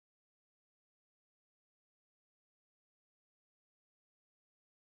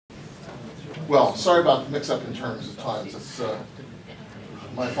Well, sorry about the mix-up in terms of times. It's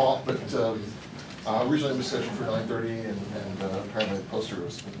my fault, but originally it was scheduled for 9:30, and apparently the poster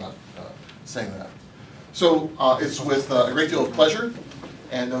was not saying that. So it's with a great deal of pleasure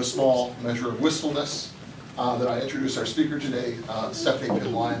and no small measure of wistfulness that I introduce our speaker today, Stephanie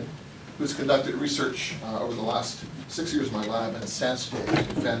Pimm Lyon, who's conducted research over the last 6 years in my lab and stands today to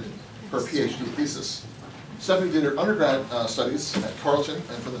defend her PhD thesis. Stephanie did her undergrad studies at Carleton,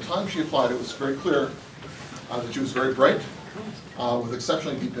 and from the time she applied, it was very clear that she was very bright, with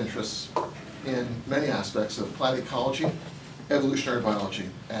exceptionally deep interests in many aspects of plant ecology, evolutionary biology,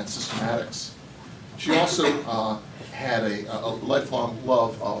 and systematics. She also had a lifelong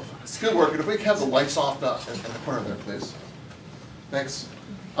love of field work, and if we can have the lights off in the corner there, please. Thanks.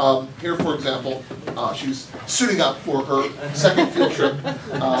 Here, for example, she's suiting up for her second field trip to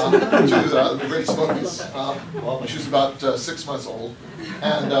the Great Smokies when she was about 6 months old.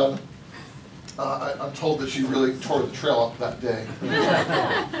 And I'm told that she really tore the trail up that day.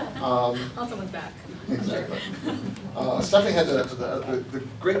 Also went back. Exactly. Stephanie had the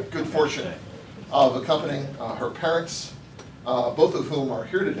great good fortune of accompanying her parents, both of whom are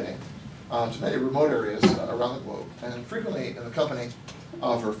here today, to many remote areas around the globe, and frequently in the company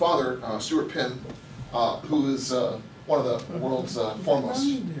of her father, Stuart Pimm, who is one of the world's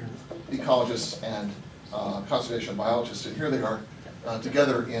foremost ecologists and conservation biologists. And here they are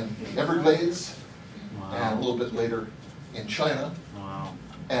together in the Everglades, and a little bit later in China. Wow.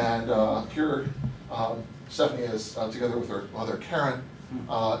 And here Stephanie is together with her mother, Karen, in,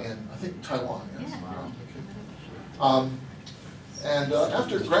 I think, Taiwan. Yes. Yeah. And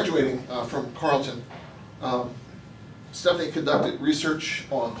after graduating from Carleton, Stephanie conducted research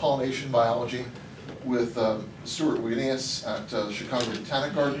on pollination biology with Stuart Wigginius at the Chicago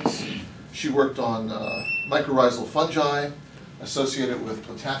Botanic Gardens. She worked on mycorrhizal fungi associated with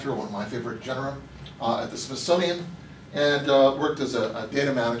Platathra, one of my favorite genera, at the Smithsonian, and worked as a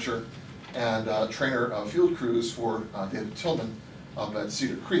data manager and trainer of field crews for David Tillman up at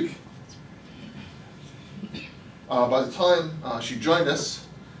Cedar Creek. By the time she joined us,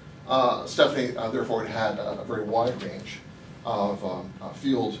 Stephanie, therefore, had a very wide range of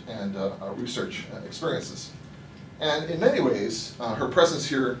field and research experiences. And in many ways, her presence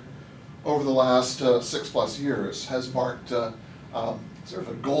here over the last 6+ years has marked sort of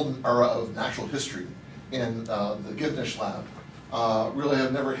a golden era of natural history in the Givnish lab. Really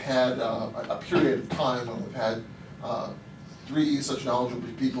have never had a period of time when we've had 3 such knowledgeable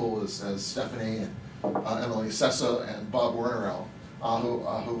people as Stephanie and Emily Sessa and Bob Wernerell,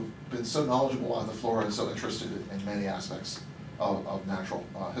 who've been so knowledgeable on the flora and so interested in many aspects of natural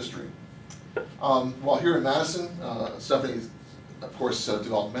history. While here in Madison, Stephanie, of course,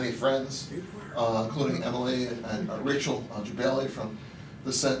 developed many friends, including Emily and Rachel Jubali from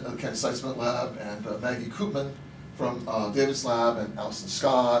the Kent Seitzman Lab, and Maggie Koopman from David's lab, and Allison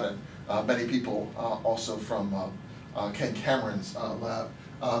Scott, and many people also from Ken Cameron's lab.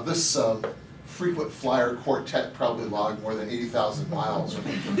 This frequent flyer quartet probably logged more than 80,000 miles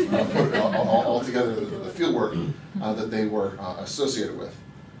all together, the field work that they were associated with.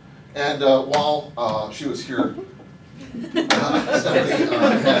 And while she was here, Stephanie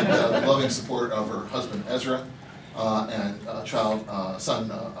had the loving support of her husband Ezra and son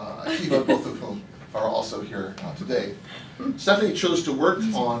Akiva, both of whom are also here today. Stephanie chose to work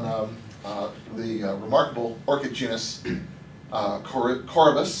on the remarkable orchid genus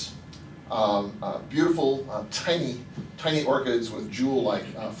Corybas. Beautiful, tiny orchids with jewel-like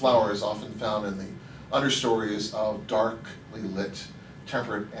flowers, often found in the understories of darkly lit,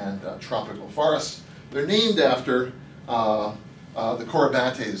 temperate, and tropical forests. They're named after the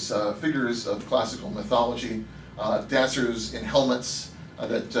Corybates, figures of classical mythology, dancers in helmets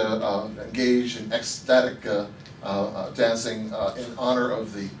that engage in ecstatic dancing in honor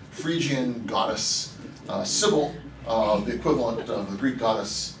of the Phrygian goddess Sibyl, the equivalent of the Greek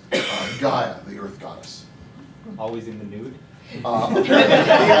goddess Gaia, the earth goddess. Always in the nude? Apparently,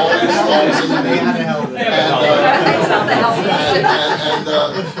 always in the nude. And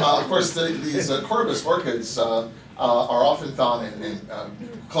of course, these Corybas orchids are often found in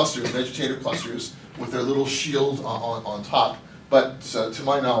clusters, vegetative clusters, with their little shield on top. But to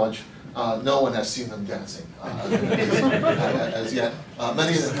my knowledge, no one has seen them dancing as yet.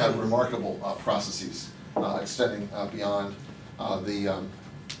 Many of them have remarkable processes extending beyond the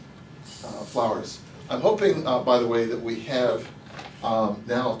flowers. I'm hoping, by the way, that we have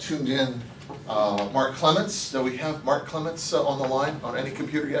now tuned in Mark Clements. Do we have Mark Clements on the line on any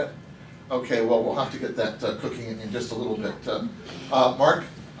computer yet? Okay, well, we'll have to get that cooking in just a little bit. Mark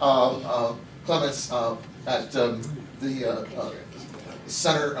Clements at the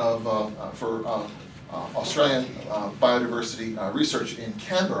Center for Australian Biodiversity Research in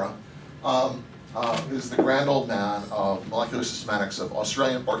Canberra, is the grand old man of molecular systematics of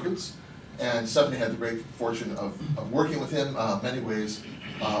Australian orchids. And Stephanie had the great fortune of working with him many ways.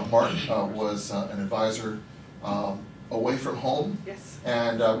 Mark was an advisor away from home. Yes.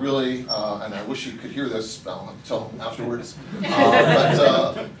 And really, and I wish you could hear this, I'll have to tell him afterwards.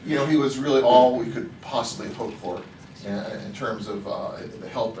 But you know, he was really all we could possibly have hoped for in terms of the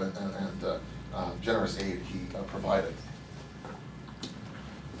help and generous aid he provided.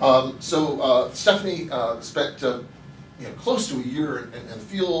 So Stephanie spent close to a year in the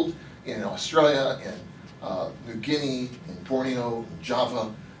field in Australia, in New Guinea, in Borneo, in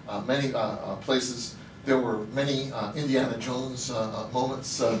Java, many places. There were many Indiana Jones moments,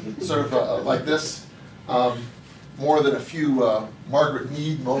 sort of like this. More than a few Margaret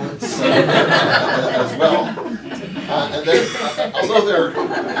Mead moments as well. And then, although there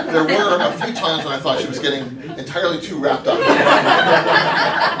were a few times when I thought she was getting entirely too wrapped up.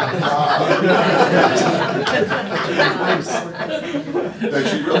 That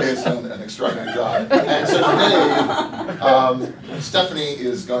she really has done an extraordinary job. And so today, Stephanie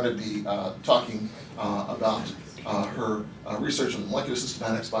is going to be talking about her research on molecular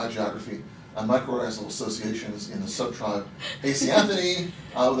systematics, biogeography, and mycorrhizal associations in the subtribe Acianthinae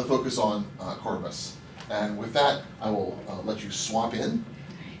with a focus on Corybas. And with that, I will let you swap in.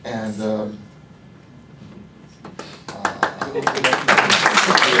 And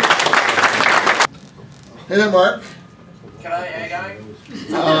hey there, Mark. Can I going?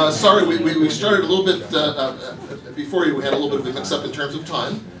 Sorry, we started a little bit before you. We had a little bit of a mix-up in terms of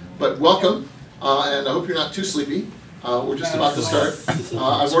time. But welcome, and I hope you're not too sleepy. We're just about to start.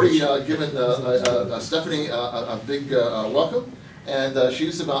 I've already given Stephanie a big welcome, and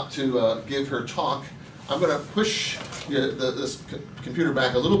she's about to give her talk. I'm going to push this computer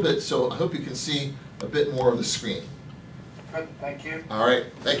back a little bit, so I hope you can see a bit more of the screen. Good, thank you. All right,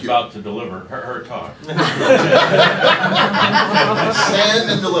 thank you. About to deliver her talk. Stand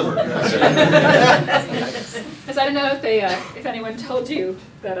and deliver. Because I don't know if anyone told you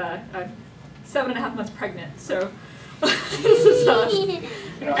that I'm 7.5 months pregnant, so this is an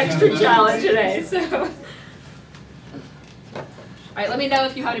extra challenge today. So, all right, let me know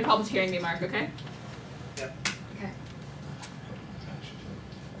if you have any problems hearing me, Mark. Okay. Yep. Okay.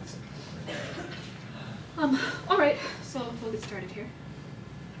 All right, so we'll get started here.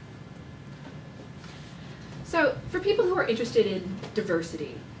 So for people who are interested in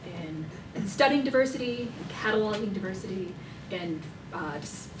diversity, in studying diversity, in cataloging diversity, and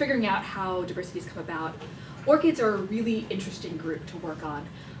just figuring out how diversities come about, orchids are a really interesting group to work on.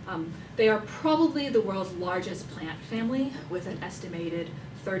 They are probably the world's largest plant family with an estimated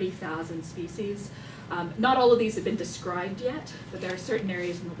 30,000 species. Not all of these have been described yet, but there are certain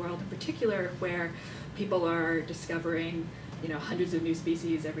areas in the world in particular where people are discovering hundreds of new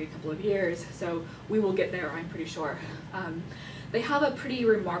species every couple of years. So we will get there, I'm pretty sure. They have a pretty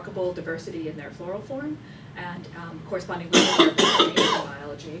remarkable diversity in their floral form and corresponding with their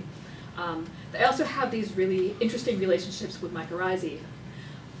biology. They also have these really interesting relationships with mycorrhizae.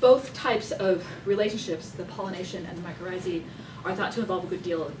 Both types of relationships, the pollination and the mycorrhizae, are thought to involve a good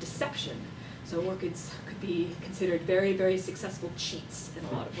deal of deception. So orchids could be considered very, very successful cheats in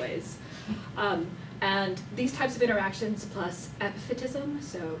a lot of ways. And these types of interactions plus epiphytism,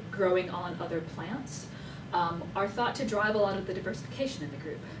 so growing on other plants, are thought to drive a lot of the diversification in the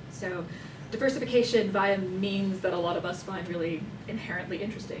group. So diversification via means that a lot of us find really inherently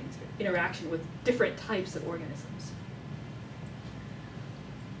interesting, interaction with different types of organisms.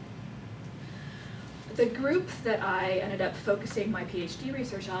 The group that I ended up focusing my PhD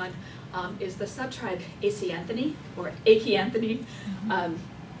research on is the subtribe Acianthinae, or Acianthinae.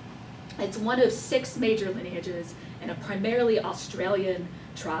 It's one of 6 major lineages in a primarily Australian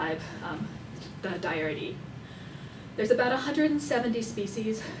tribe, the Diaridae. There's about 170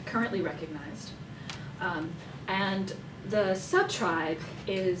 species currently recognized. And the subtribe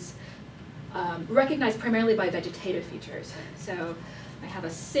is recognized primarily by vegetative features. So I have a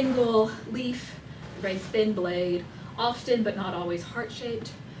single leaf, very thin blade, often but not always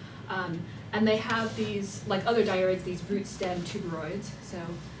heart-shaped. And they have these, like other diarids, these root stem tuberoids. So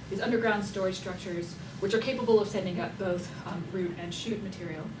these underground storage structures, which are capable of sending up both root and shoot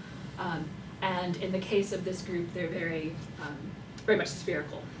material. And in the case of this group, they're very, very much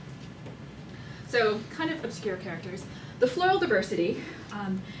spherical. So kind of obscure characters. The floral diversity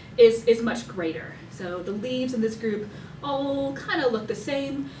is much greater. So the leaves in this group all kind of look the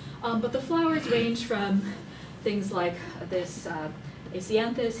same, but the flowers range from things like this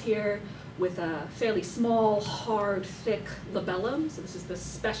Acianthus here, with a fairly small, hard, thick labellum. So this is the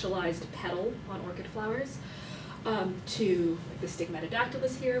specialized petal on orchid flowers. To like the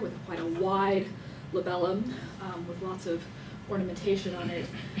Stigmatodactylus here with quite a wide labellum with lots of ornamentation on it,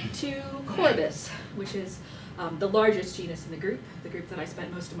 to Corybas, which is the largest genus in the group that I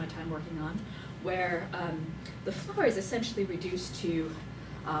spent most of my time working on, where the flower is essentially reduced to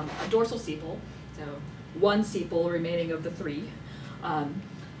a dorsal sepal, so one sepal remaining of the three,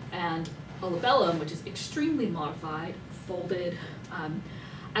 and a labellum, which is extremely modified, folded,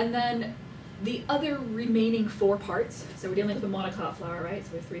 and then the other remaining 4 parts, so we're dealing with a monocot flower, right?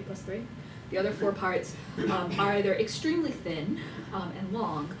 So we have 3 plus 3. The other 4 parts are either extremely thin and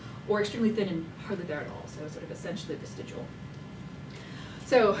long, or extremely thin and hardly there at all, so sort of essentially vestigial.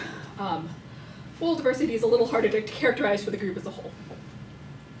 So full diversity is a little harder to characterize for the group as a whole.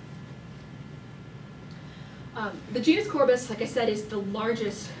 The genus Corybas, like I said, is the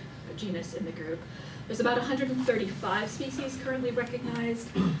largest genus in the group. There's about 135 species currently recognized.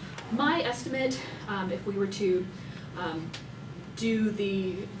 My estimate, if we were to do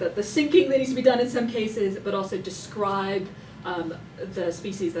the syncing that needs to be done in some cases, but also describe the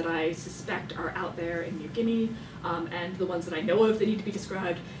species that I suspect are out there in New Guinea, and the ones that I know of that need to be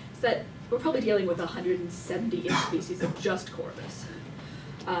described, is that we're probably dealing with 170-ish species of just Corybas.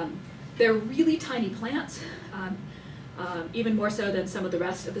 They're really tiny plants, even more so than some of the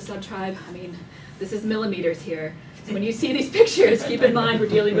rest of the subtribe. I mean, this is millimeters here. So when you see these pictures, keep in mind we're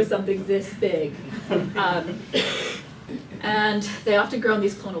dealing with something this big. And they often grow in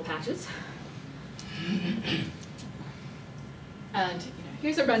these clonal patches. And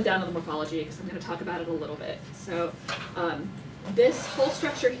here's a rundown of the morphology, because I'm going to talk about it a little bit. So this whole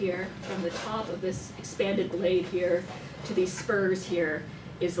structure here, from the top of this expanded blade here to these spurs here,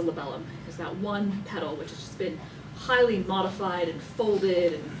 is the labellum. It's that one petal, which has just been highly modified and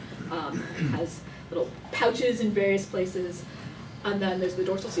folded and has little pouches in various places. And then there's the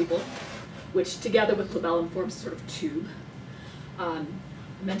dorsal sepal, which together with labellum forms a sort of tube. I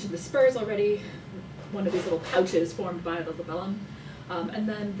mentioned the spurs already, one of these little pouches formed by the labellum. And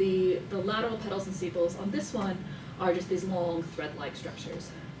then the lateral petals and sepals on this one are just these long thread-like structures.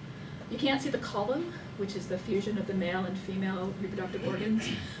 You can't see the column, which is the fusion of the male and female reproductive organs,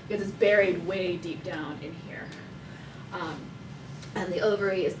 because it's buried way deep down in here. And the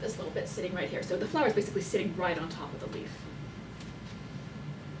ovary is this little bit sitting right here. So the flower is basically sitting right on top of the leaf.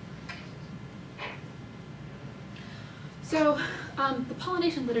 So the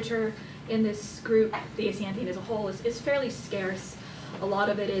pollination literature in this group, the Acianthinae as a whole, is fairly scarce. A lot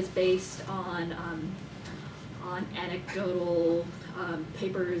of it is based on anecdotal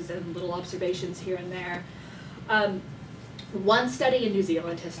papers and little observations here and there. One study in New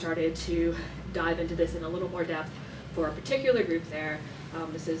Zealand has started to dive into this in a little more depth for a particular group there.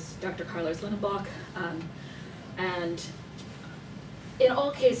 This is Dr. Carlos Lindenbach. And in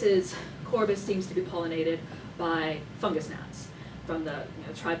all cases, Corybas seems to be pollinated by fungus gnats from the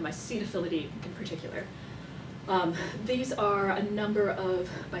tribe Mycetophilidae in particular. These are a number of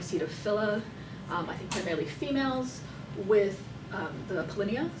Mycetophila, I think primarily females, with the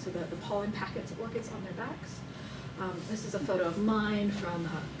pollinia, so the pollen packets of orchids on their backs. This is a photo of mine from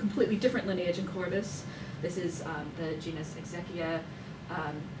a completely different lineage in Corybas. This is the genus Exekia,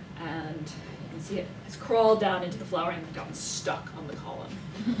 and you can see it has crawled down into the flower and gotten stuck on the column.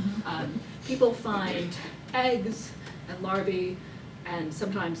 People find eggs and larvae and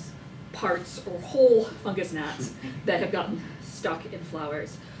sometimes parts or whole fungus gnats that have gotten stuck in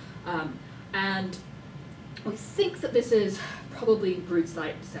flowers. And we think that this is probably brood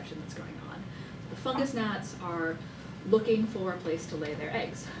site deception that's going on. The fungus gnats are looking for a place to lay their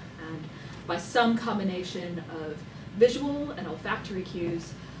eggs. And by some combination of visual and olfactory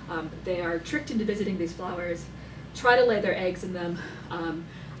cues, they are tricked into visiting these flowers, try to lay their eggs in them,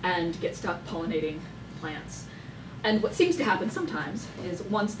 and get stuck pollinating plants. And what seems to happen sometimes is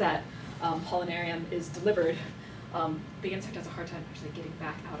once that pollinarium is delivered, the insect has a hard time actually getting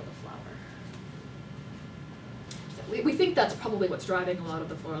back out of the flower. So we think that's probably what's driving a lot of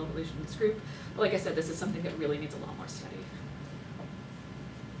the floral evolution in this group. But like I said, this is something that really needs a lot more study.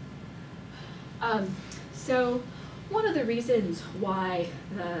 So one of the reasons why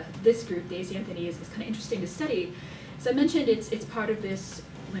this group, the Acianthinae, is kind of interesting to study, as I mentioned, it's part of this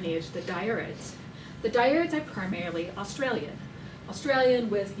lineage, the diurids. The diurids are primarily Australian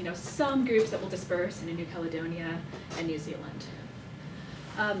with some groups that will disperse into New Caledonia and New Zealand.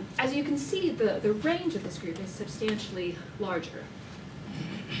 As you can see, the range of this group is substantially larger.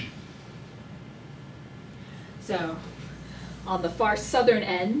 So on the far southern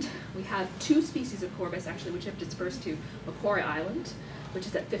end, we have 2 species of Corybas actually which have dispersed to Macquarie Island. which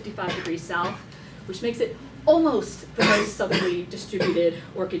is at 55 degrees south, which makes it almost the most southerly distributed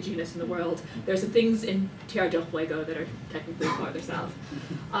orchid genus in the world. There's some things in Tierra del Fuego that are technically farther south.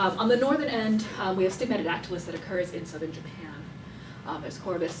 On the northern end, we have Stigmatodactylus that occurs in southern Japan. There's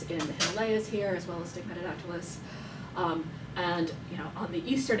Corybas in the Himalayas here, as well as Stigmatodactylus. And on the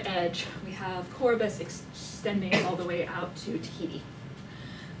eastern edge, we have Corybas extending all the way out to Tahiti.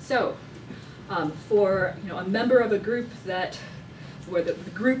 So, for a member of a group where the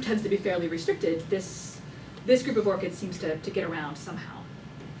group tends to be fairly restricted, this group of orchids seems to get around somehow.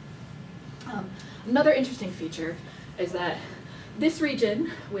 Another interesting feature is that this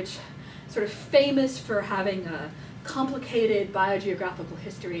region, which is sort of famous for having a complicated biogeographical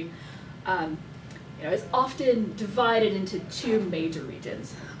history, is often divided into two major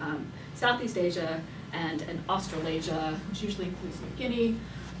regions, Southeast Asia and Australasia, which usually includes New Guinea.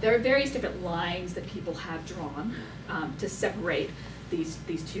 There are various different lines that people have drawn to separate these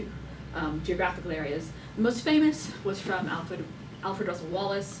two geographical areas. The most famous was from Alfred Russel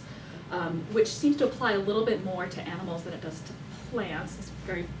Wallace, which seems to apply a little bit more to animals than it does to plants, this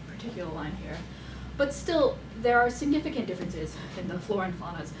very particular line here. But still, there are significant differences in the flora and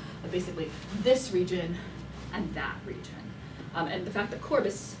faunas of basically this region and that region. And the fact that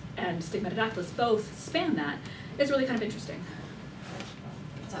Corybas and Stigmatodactylus both span that is really kind of interesting.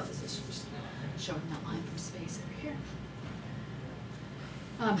 So this is just showing that line from space over here.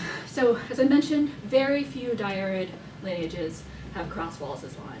 So as I mentioned, very few diarid lineages have cross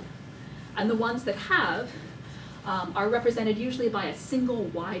Wallace's line. And the ones that have are represented usually by a single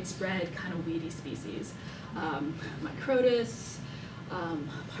widespread kind of weedy species. Mycorrhizal,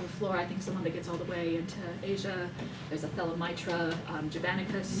 Parviflora, I think is the one that gets all the way into Asia. There's a Thelomitra,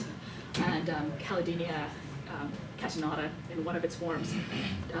 Jabanicus, and Caladinia catenata in one of its forms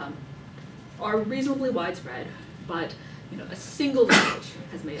are reasonably widespread, but a single lineage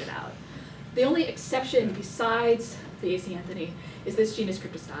has made it out. The only exception besides the Acianthinae is this genus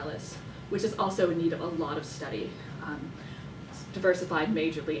Cryptostylus, which is also in need of a lot of study. It's diversified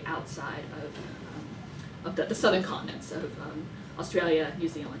majorly outside of the southern continents of Australia, New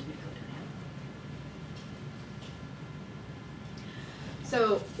Zealand, and New Caledonia.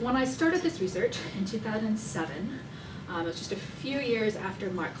 So when I started this research in 2007, it was just a few years after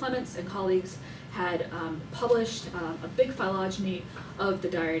Mark Clements and colleagues had published a big phylogeny of the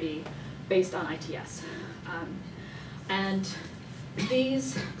Diaridae based on ITS. And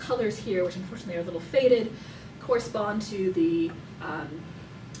these colors here, which unfortunately are a little faded, correspond to the,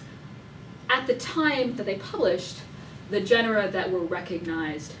 at the time that they published, the genera that were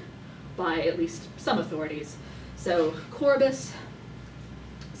recognized by at least some authorities. So Corybas,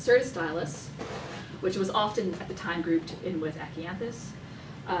 Certostylus, which was often at the time grouped in with Acianthus,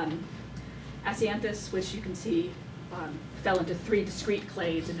 Acianthus, which you can see fell into 3 discrete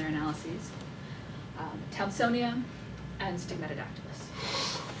clades in their analyses, Townsondia, and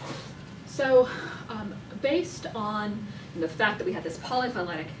Stigmatodactylus. So based on the fact that we had this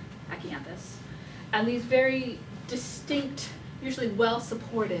polyphyletic Acianthus and these very distinct, usually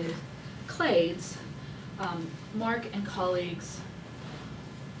well-supported clades, Mark and colleagues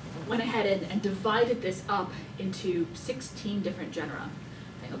went ahead and divided this up into 16 different genera.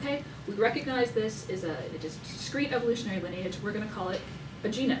 Okay, we recognize this is a discrete evolutionary lineage. We're going to call it a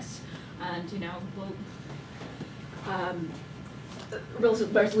genus, and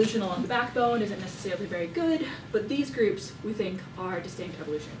resolution along the backbone isn't necessarily very good, but these groups we think are distinct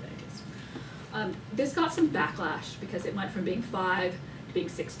evolutionary lineages. This got some backlash because it went from being 5 to being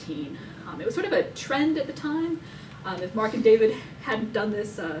 16. It was sort of a trend at the time. If Mark and David hadn't done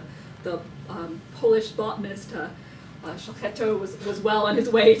this, the Polish botanist Szlachetto was well on his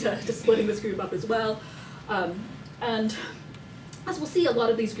way to splitting this group up as well. And as we'll see, a lot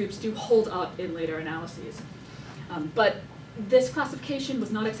of these groups do hold up in later analyses. But this classification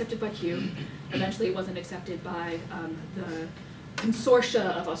was not accepted by Kew. Eventually it wasn't accepted by the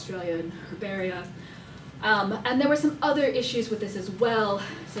consortia of Australia and Herbaria. And there were some other issues with this as well,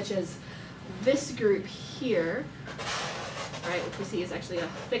 such as this group here, right, which we see is actually a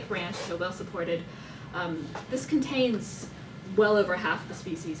thick branch, so well supported. This contains well over half the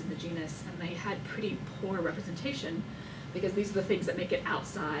species in the genus, and they had pretty poor representation because these are the things that make it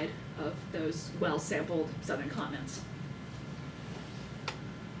outside of those well-sampled southern continents.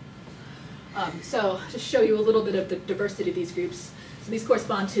 So just show you a little bit of the diversity of these groups. So these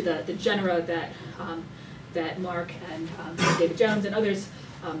correspond to the genera that Mark and David Jones and others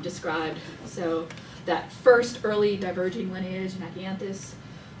described. So that first early diverging lineage in Acianthus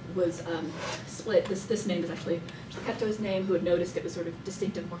was split. This name is actually Szlachetto's name, who had noticed it was sort of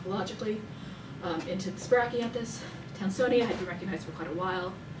distinctive morphologically, into the Spiracianthus, Townsonii had been recognized for quite a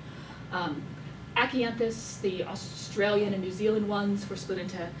while. Acianthus, the Australian and New Zealand ones, were split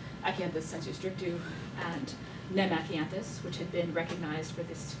into Acianthus sensu strictu and Nemacianthus, which had been recognized for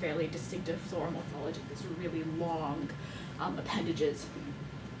this fairly distinctive floral morphology, this really long appendages.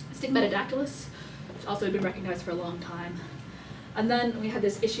 Stigmatodactylus, which also had been recognized for a long time. And then we had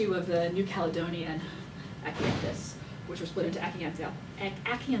this issue of the New Caledonian Acianthus, which were split into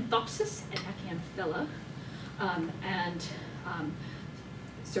Acianthopsis and Acianthella, and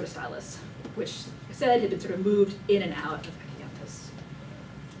Certostylus, which I said had been sort of moved in and out of Acianthus.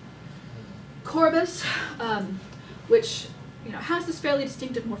 Corybas, which has this fairly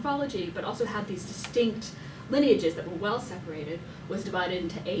distinctive morphology, but also had these distinct lineages that were well separated, was divided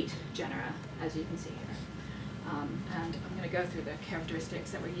into 8 genera, as you can see here. And I'm going to go through the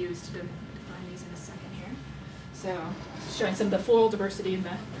characteristics that were used to define these in a second here. So, showing some of the floral diversity in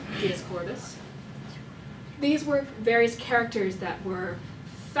the genus Corybas. These were various characters that were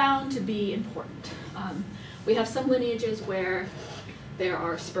found to be important. We have some lineages where there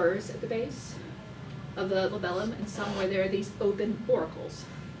are spurs at the base of the labellum, and some where there are these open auricles.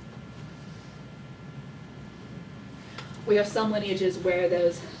 We have some lineages where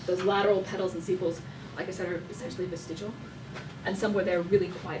those lateral petals and sepals, like I said, are essentially vestigial, and some where they're really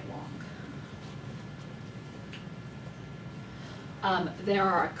quite long. There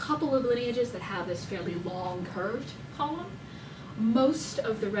are a couple of lineages that have this fairly long curved column. Most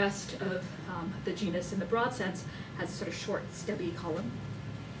of the rest of the genus in the broad sense has a sort of short, stubby column.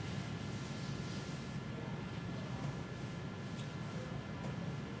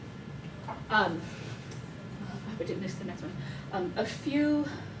 We did miss the next one. A few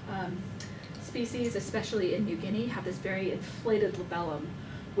species, especially in New Guinea, have this very inflated labellum,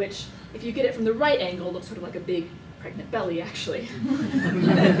 which, if you get it from the right angle, looks sort of like a big pregnant belly, actually.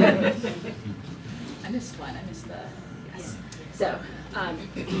 I missed one. I missed the yes. So,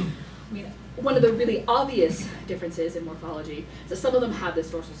 one of the really obvious differences in morphology is that some of them have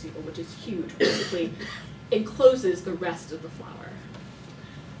this dorsal sepal, which is huge, basically encloses the rest of the flower.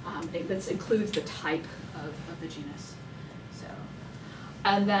 This includes the type of the genus. So,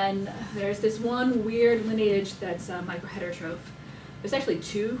 and then there's this one weird lineage that's microheterotroph. There's actually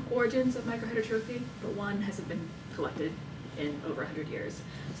 2 origins of microheterotrophy, but one hasn't been collected in over 100 years.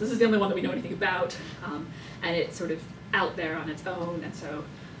 So this is the only one that we know anything about, and it's sort of out there on its own, and so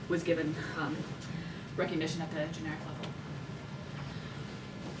was given recognition at the generic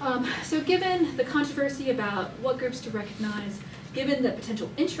level. So given the controversy about what groups to recognize, given the potential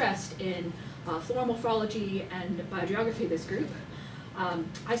interest in floral morphology and biogeography of this group,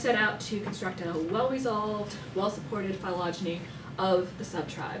 I set out to construct a well-resolved, well-supported phylogeny of the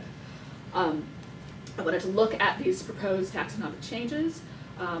subtribe. I wanted to look at these proposed taxonomic changes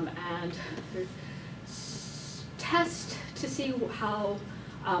and test to see how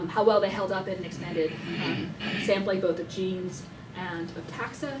well they held up in an expanded sampling both of genes and of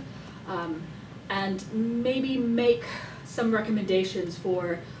taxa, and maybe make some recommendations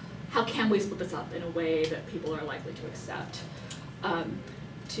for how can we split this up in a way that people are likely to accept.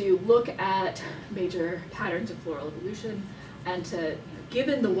 To look at major patterns of floral evolution, and to,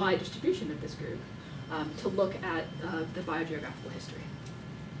 given the wide distribution of this group, to look at the biogeographical history.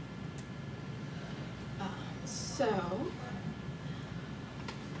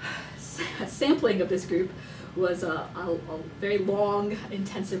 Sampling of this group was a very long,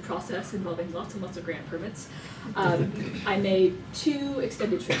 intensive process involving lots and lots of grant permits. I made 2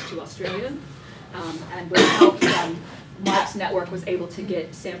 extended trips to Australia, and with help from Mark's network was able to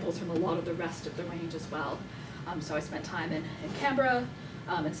get samples from a lot of the rest of the range as well. So I spent time in Canberra,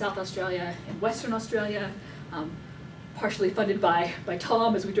 in South Australia, in Western Australia, partially funded by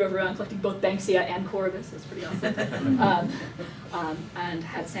Tom as we drove around collecting both Banksia and Corybas. It was pretty awesome. And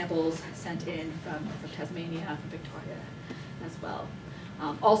had samples sent in from Tasmania, from Victoria as well.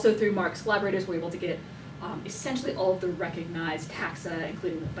 Also through Mark's collaborators, we were able to get essentially all of the recognized taxa,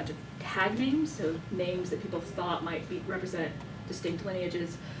 including a bunch of tag names, so names that people thought might represent distinct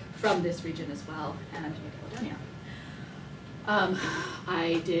lineages from this region as well, and New Caledonia.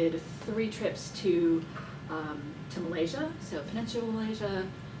 I did 3 trips to Malaysia, so Peninsular Malaysia,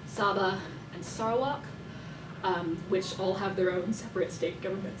 Sabah, and Sarawak, which all have their own separate state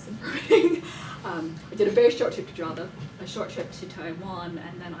governments and permitting. I did a very short trip to Java, a short trip to Taiwan,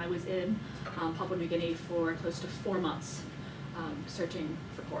 and then I was in Papua New Guinea for close to 4 months searching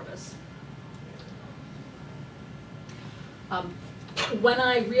for Corybas. When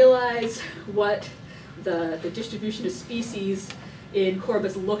I realized what the distribution of species in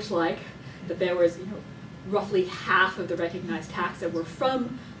Corybas looked like, that there was roughly half of the recognized taxa were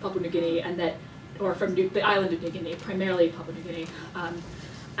from Papua New Guinea, and that or from the island of New Guinea, primarily Papua New Guinea,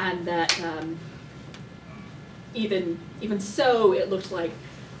 and that even so, it looked like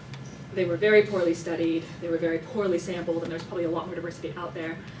they were very poorly studied, they were very poorly sampled, and there's probably a lot more diversity out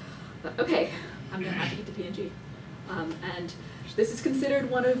there. But okay, I'm gonna have to get to PNG. And this is considered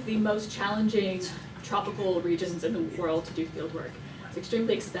one of the most challenging tropical regions in the world to do field work. It's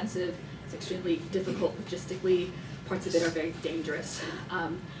extremely expensive, it's extremely difficult logistically, parts of it are very dangerous.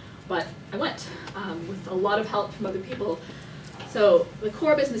 But I went with a lot of help from other people. So the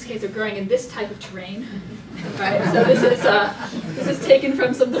Corybas in this case are growing in this type of terrain. Right? So this is taken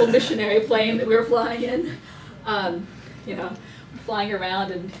from some little missionary plane that we were flying in. You know, flying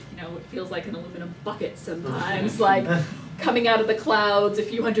around, and you know, it feels like an aluminum bucket sometimes, like coming out of the clouds a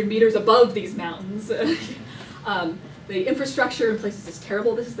few hundred meters above these mountains. The infrastructure in places is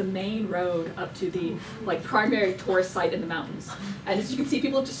terrible. This is the main road up to the primary tourist site in the mountains. And as you can see,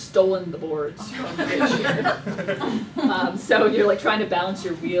 people have just stolen the boards from the bridge here. So you're trying to balance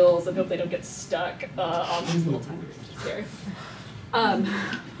your wheels and hope they don't get stuck on these little tiny bridges here.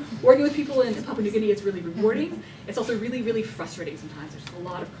 Working with people in Papua New Guinea is really rewarding. It's also really, really frustrating sometimes. There's a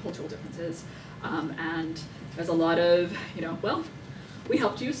lot of cultural differences. And there's a lot of, well, we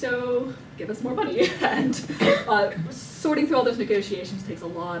helped you, so give us more money. And sorting through all those negotiations takes a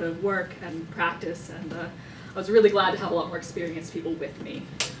lot of work and practice, and I was really glad to have a lot more experienced people with me.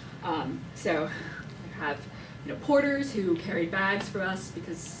 So I have porters who carried bags for us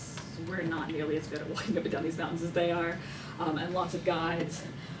because we're not nearly as good at walking up and down these mountains as they are, and lots of guides.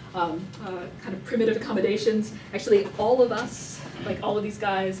 Kind of primitive accommodations. Actually, all of us, all of these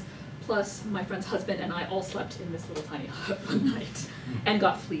guys, plus my friend's husband and I all slept in this little tiny hut one night and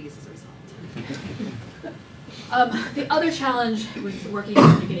got fleas as a result. The other challenge with working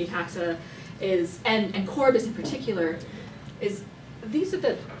in New Guinea taxa is, and Corybas in particular, is this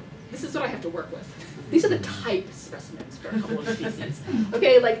is what I have to work with. These are the type specimens for a couple of species.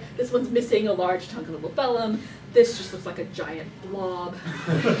 Okay, this one's missing a large chunk of the labellum. This just looks like a giant blob.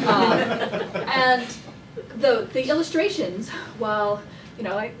 And the illustrations, while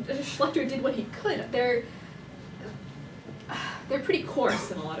Schlechter did what he could, they're pretty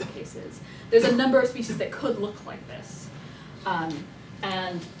coarse in a lot of cases. There's a number of species that could look like this. And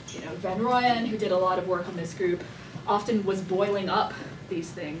Van Rooyen, who did a lot of work on this group, often was boiling up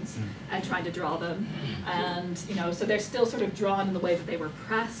these things and trying to draw them. And so they're still sort of drawn in the way that they were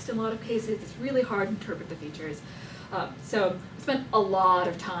pressed in a lot of cases. It's really hard to interpret the features. So I spent a lot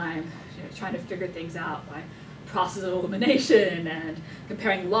of time trying to figure things out by process of elimination and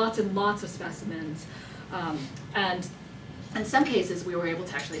comparing lots and lots of specimens. And in some cases, we were able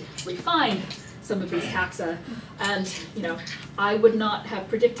to actually refine some of these taxa. And I would not have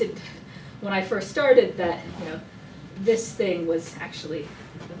predicted when I first started that this thing was actually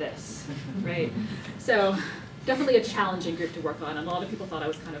this, right? So definitely a challenging group to work on. And a lot of people thought I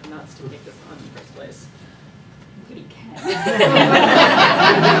was kind of nuts to take this on in the first place. Including Ken.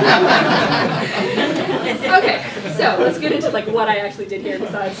 Okay, so let's get into what I actually did here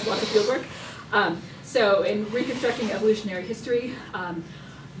besides lots of field work. So in reconstructing evolutionary history,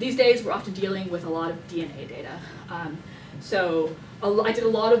 these days we're often dealing with a lot of DNA data. So I did a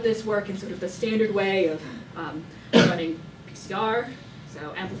lot of this work in sort of the standard way of running PCR,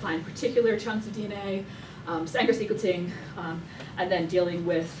 so amplifying particular chunks of DNA, Sanger sequencing, and then dealing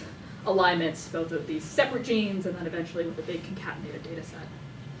with alignments, both of these separate genes and then eventually with a big concatenated data set.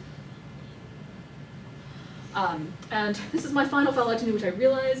 And this is my final phylogeny, which I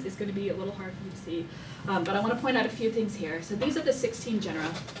realize is going to be a little hard for you to see, but I want to point out a few things here. So these are the 16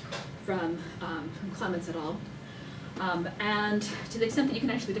 genera from Clements et al. And to the extent that you can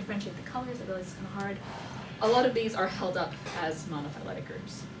actually differentiate the colors, I realize it's kind of hard. A lot of these are held up as monophyletic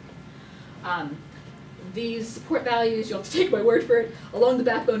groups. These support values, you'll have to take my word for it, along the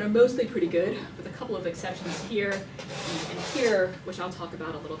backbone are mostly pretty good, with a couple of exceptions here and here, which I'll talk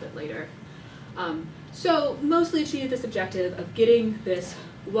about a little bit later. So mostly achieved this objective of getting this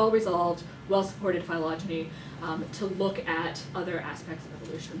well-resolved, well-supported phylogeny to look at other aspects of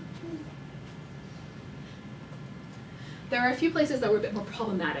evolution. There are a few places that were a bit more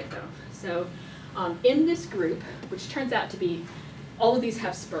problematic, though. So in this group, which turns out to be, all of these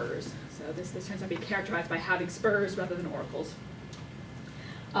have spurs. So this turns out to be characterized by having spurs rather than auricles.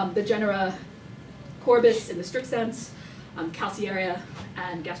 The genera Corybas in the strict sense, Calcearia,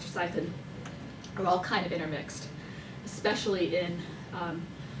 and Gastrocyphon are all kind of intermixed, especially in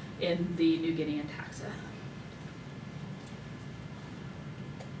the New Guinean taxa.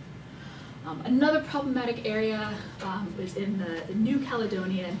 Another problematic area was in the New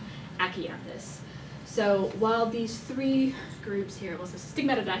Caledonian Acianthus. So while these three groups here, well, so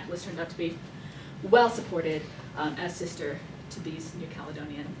Stigmatodactylus turned out to be well supported as sister to these New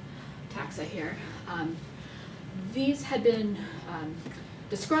Caledonian taxa here. These had been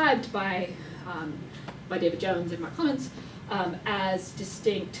described by David Jones and Mark Clements as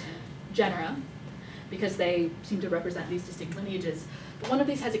distinct genera because they seem to represent these distinct lineages. But one of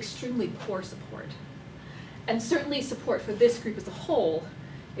these has extremely poor support. And certainly support for this group as a whole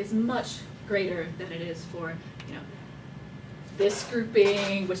is much greater than it is for, you know, this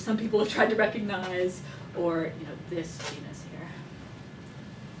grouping, which some people have tried to recognize, or, you know, this genus here.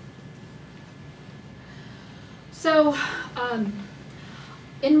 So,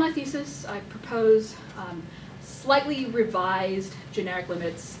 in my thesis, I propose slightly revised generic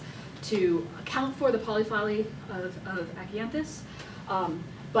limits to account for the polyphyly of Acianthus,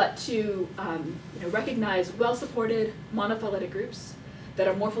 but to you know, recognize well-supported monophyletic groups that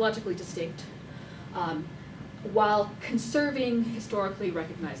are morphologically distinct, while conserving historically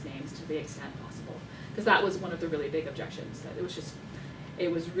recognized names to the extent possible. Because that was one of the really big objections, that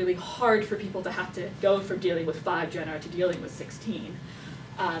it was really hard for people to have to go from dealing with 5 genera to dealing with 16.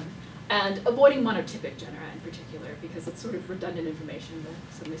 And avoiding monotypic genera in particular, because it's sort of redundant information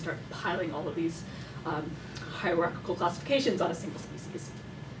to suddenly start piling all of these hierarchical classifications on a single species.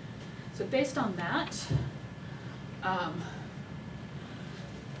 So based on that,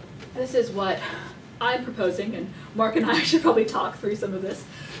 this is what I'm proposing, and Mark and I should probably talk through some of this,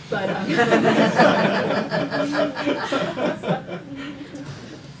 but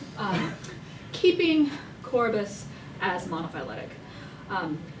keeping Corybas as monophyletic.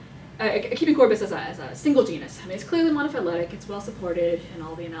 Keeping Corybas as a single genus. I mean, it's clearly monophyletic, it's well supported in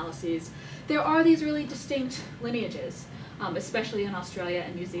all the analyses. There are these really distinct lineages, especially in Australia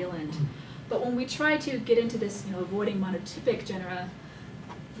and New Zealand. But when we try to get into this, you know, avoiding monotypic genera,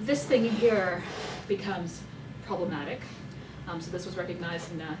 this thing here becomes problematic. So this was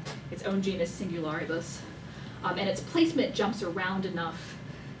recognized in its own genus, Singularibus. And its placement jumps around enough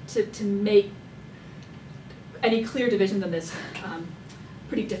to make any clear division than this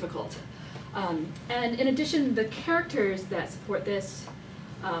pretty difficult. And in addition, the characters that support this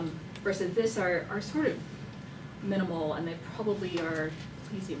versus this are sort of minimal, and they probably are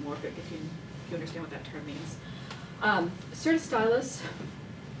plesiomorphic, if you understand what that term means. Certostylus,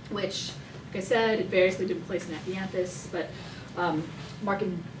 which, like I said, it variously been placed in Acianthus, but Mark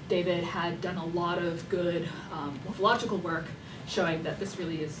and David had done a lot of good morphological work showing that this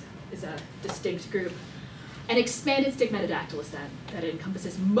really is a distinct group. An expanded stigmatodactylus that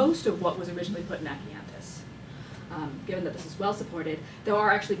encompasses most of what was originally put in Acianthus. Given that this is well supported, there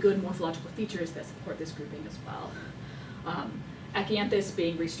are actually good morphological features that support this grouping as well. Acianthus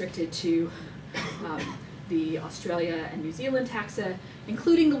being restricted to the Australia and New Zealand taxa,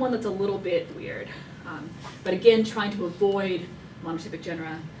 including the one that's a little bit weird. But again, trying to avoid monotypic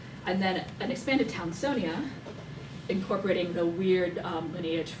genera. And then an expanded Townsonea, incorporating the weird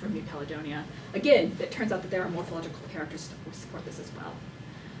lineage from New Caledonia. Again, it turns out that there are morphological characters to support this as well.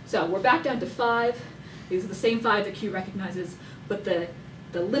 So we're back down to 5. These are the same 5 that Q recognizes, but the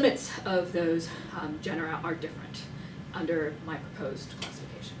limits of those genera are different under my proposed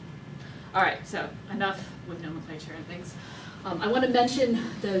classification. All right, so enough with nomenclature and things. I want to mention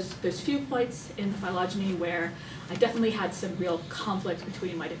those few points in the phylogeny where I definitely had some real conflict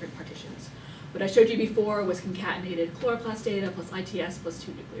between my different partitions. What I showed you before was concatenated chloroplast data plus ITS plus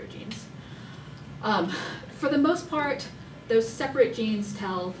 2 nuclear genes. For the most part, those separate genes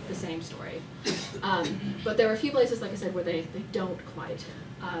tell the same story. But there are a few places, like I said, where they don't quite.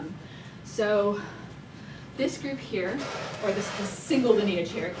 So this group here, or this single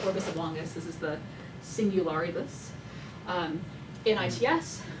lineage here, Corybas oblongus, this is the Singularibus, in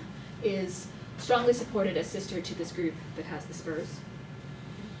ITS is strongly supported as sister to this group that has the spurs.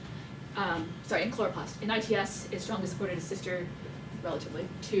 Sorry, in chloroplast. In ITS is strongly supported as sister, relatively,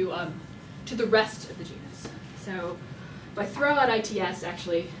 to the rest of the genus. So if I throw out ITS,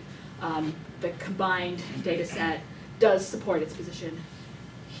 actually, the combined data set does support its position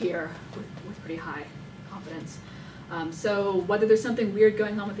here with pretty high confidence. So whether there's something weird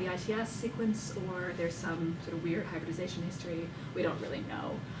going on with the ITS sequence or there's some sort of weird hybridization history, we don't really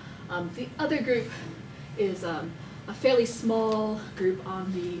know. The other group is a fairly small group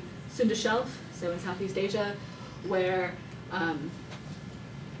on the Sunda Shelf, so in Southeast Asia, where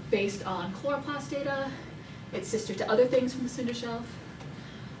based on chloroplast data, it's sister to other things from the Sunda Shelf.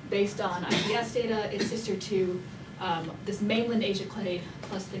 Based on ITS data, it's sister to this mainland Asia clade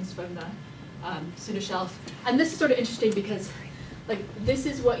plus things from the Sunda Shelf. And this is sort of interesting because this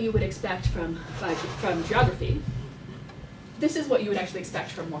is what you would expect from geography. This is what you would actually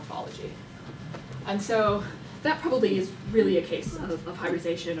expect from morphology. And so that probably is really a case of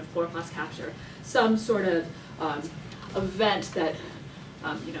hybridization, of chloroplast capture, some sort of event that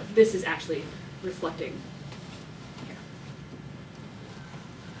this is actually reflecting here.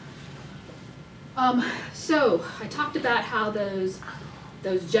 So I talked about how those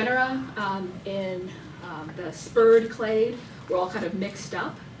genera in the spurred clade were all kind of mixed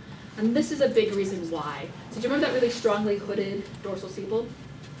up. And this is a big reason why. So do you remember that really strongly hooded dorsal sepal?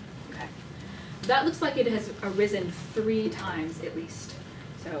 Okay. That looks like it has arisen 3 times at least.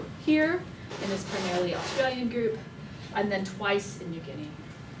 So here in this primarily Australian group, and then twice in New Guinea.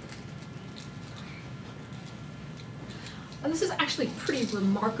 And this is actually pretty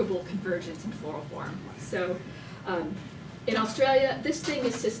remarkable convergence in floral form. So in Australia, this thing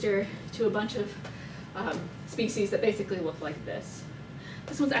is sister to a bunch of species that basically look like this.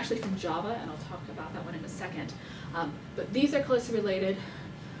 This one's actually from Java, and I'll talk about that one in a second. But these are closely related,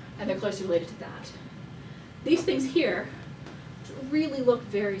 and they're closely related to that. These things here really look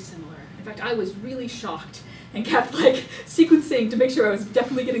very similar. In fact, I was really shocked and kept like sequencing to make sure I was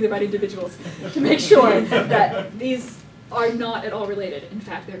definitely getting the right individuals to make sure that these are not at all related. In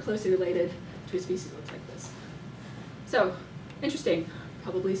fact, they're closely related to a species that looks like this. So, interesting.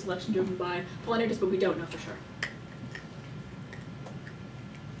 Probably selection driven by pollinators, but we don't know for sure.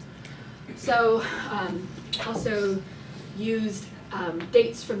 So, also used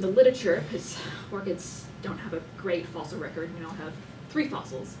dates from the literature, because orchids don't have a great fossil record. We don't have 3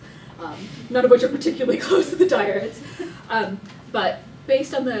 fossils, none of which are particularly close to the diarrhets. But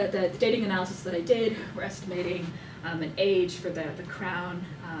based on the dating analysis that I did, we're estimating an age for the crown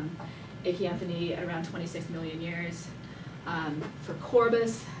Acianthinae at around 26 million years. For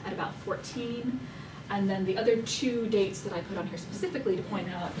Corybas at about 14. And then the other 2 dates that I put on here specifically to point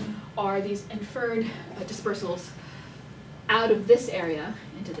out are these inferred dispersals out of this area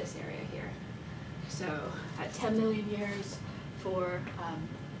into this area here. So at 10 million years for, did I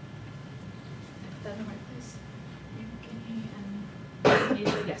put that in the right place? New Guinea and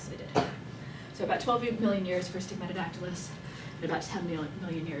Asia? Yes, I did. So about 12 million years for Stigmatodactylus and about 10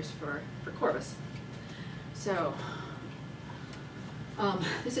 million years for Corybas. So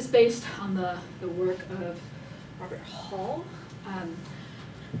this is based on the work of Robert Hall,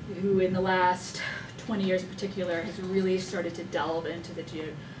 who in the last 20 years in particular has really started to delve into the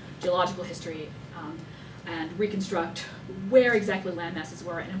geological history and reconstruct where exactly land masses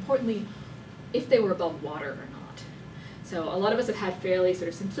were, and importantly, if they were above water or not. So a lot of us have had fairly sort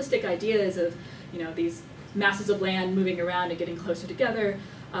of simplistic ideas of these masses of land moving around and getting closer together,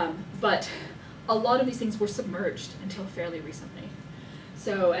 but a lot of these things were submerged until fairly recently.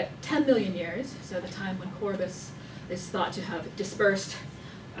 So at 10 million years, so the time when Corybas is thought to have dispersed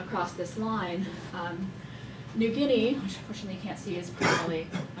across this line, New Guinea, which unfortunately you can't see, is primarily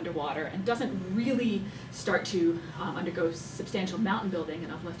underwater and doesn't really start to undergo substantial mountain building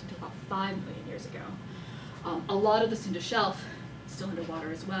and uplift until about 5 million years ago. A lot of the Sunda Shelf is still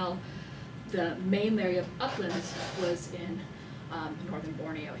underwater as well. The main area of uplands was in northern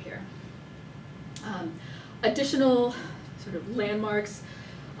Borneo here. Additional sort of landmarks,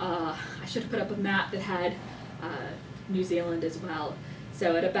 I should have put up a map that had New Zealand as well.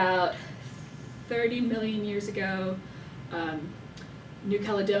 So at about 30 million years ago, New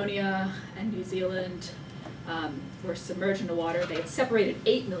Caledonia and New Zealand were submerged into water. They had separated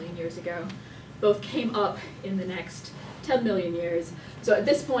 8 million years ago. Both came up in the next 10 million years. So at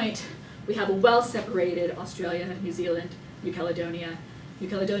this point, we have a well-separated Australia, New Zealand, New Caledonia. New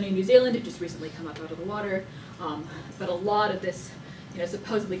Caledonia and New Zealand had just recently come up out of the water, but a lot of this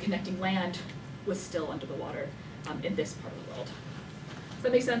supposedly connecting land was still under the water in this part of the world. Does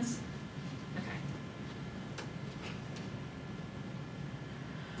that make sense? Okay.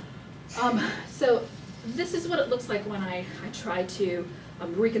 So this is what it looks like when I try to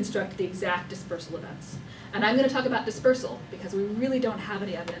reconstruct the exact dispersal events. And I'm going to talk about dispersal because we really don't have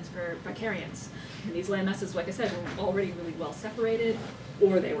any evidence for vicariance. And these land masses, like I said, were already really well separated,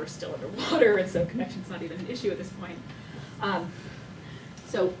 or they were still underwater, and so connection's not even an issue at this point.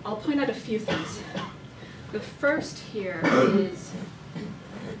 So I'll point out a few things. The first here is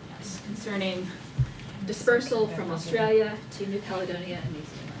concerning dispersal from Australia to New Caledonia and New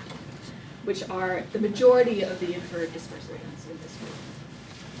Zealand, which are the majority of the inferred dispersal events in this group.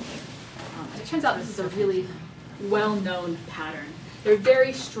 It turns out this is a really well-known pattern. There are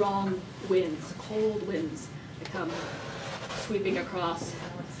very strong winds, cold winds, that come sweeping across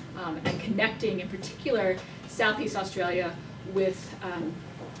and connecting, in particular, Southeast Australia with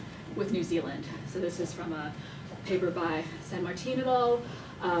New Zealand. So this is from a paper by San Martin et al.,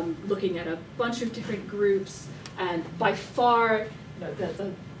 looking at a bunch of different groups, and by far,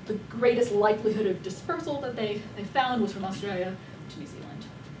 the the greatest likelihood of dispersal that they found was from Australia to New Zealand.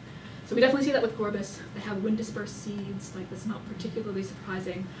 So we definitely see that with Corybas. They have wind-dispersed seeds. Like, that's not particularly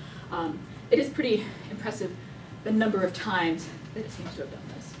surprising. It is pretty impressive the number of times that it seems to have done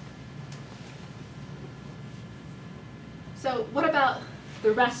this. So what about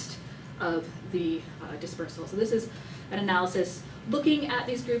the rest of the dispersal? So this is an analysis looking at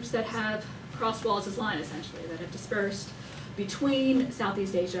these groups that have crossed Wallace's line, essentially, that have dispersed between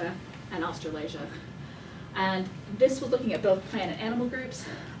Southeast Asia and Australasia. And this was looking at both plant and animal groups.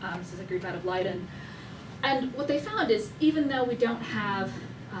 This is a group out of Lyon. And what they found is, even though we don't have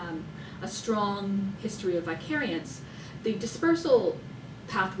a strong history of vicariance, the dispersal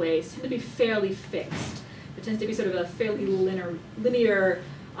pathways tend to be fairly fixed. There tends to be sort of a fairly linear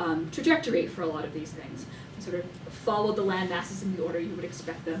trajectory for a lot of these things. They sort of follow the land masses in the order you would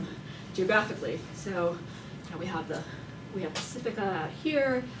expect them geographically. So we have the Pacifica out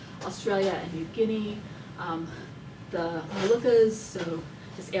here, Australia and New Guinea, the Moluccas, so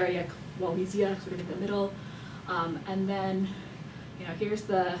this area, Wallacea, sort of in the middle, and then here's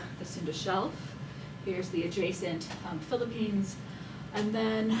the Sunda Shelf, here's the adjacent Philippines, and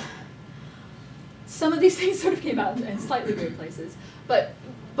then some of these things sort of came out in slightly weird places, but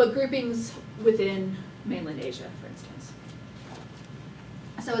groupings within mainland Asia, for instance.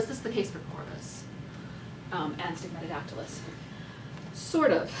 So is this the case for Corybas and Stigmatodactylus?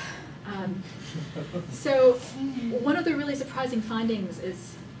 Sort of. So one of the really surprising findings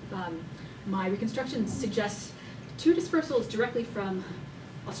is my reconstruction suggests two dispersals directly from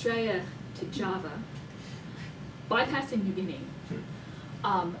Australia to Java, bypassing New Guinea,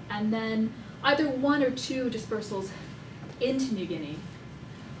 and then either one or two dispersals into New Guinea,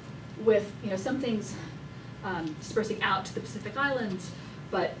 with some things dispersing out to the Pacific Islands,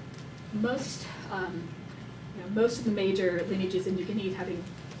 but most of the major lineages in New Guinea having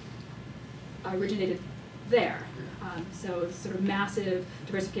originated there. So sort of massive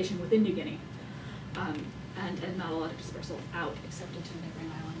diversification within New Guinea, and not a lot of dispersal out except into the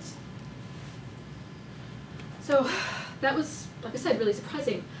neighboring islands. So that was, like I said, really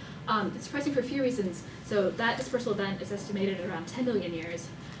surprising. It's surprising for a few reasons. So that dispersal event is estimated at around 10 million years.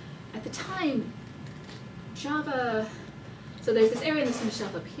 At the time, Java, so there's this area in the Sunda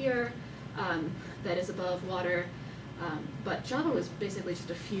Shelf up here that is above water, but Java was basically just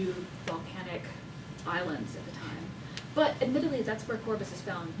a few volcanic islands at the time. But admittedly, that's where Corybas is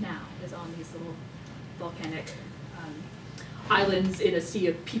found now, is on these little volcanic islands in a sea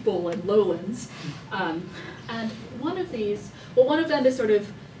of people and lowlands. And one of them is sort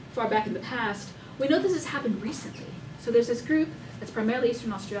of far back in the past. We know this has happened recently. So there's this group that's primarily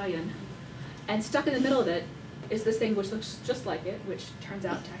Eastern Australian, and stuck in the middle of it is this thing which looks just like it, which turns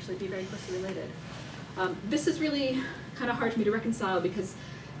out to actually be very closely related. This is really kind of hard for me to reconcile because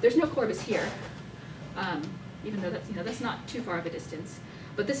there's no Corybas here, even though that's not too far of a distance.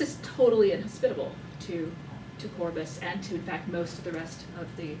 But this is totally inhospitable to Corybas and to, in fact, most of the rest of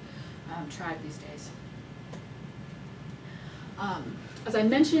the tribe these days. As I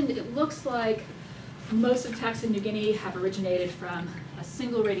mentioned, it looks like most of the attacks in New Guinea have originated from a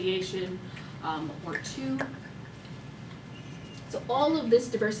single radiation or two. So all of this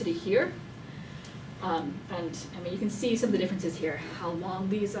diversity here, and I mean, you can see some of the differences here, how long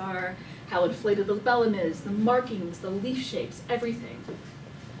these are, how inflated the labellum is, the markings, the leaf shapes, everything.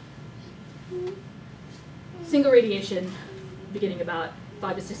 Single radiation beginning about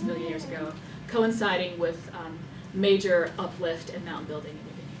 5 to 6 million years ago, coinciding with major uplift and mountain building in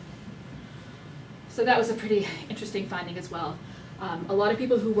New Guinea. So that was a pretty interesting finding as well. A lot of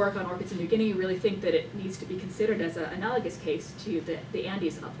people who work on orchids in New Guinea really think that it needs to be considered as an analogous case to the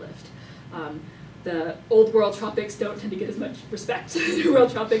Andes uplift. The old world tropics don't tend to get as much respect. The new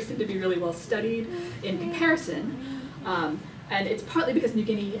world tropics tend to be really well studied in comparison. And it's partly because New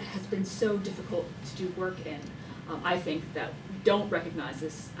Guinea has been so difficult to do work in, I think, that we don't recognize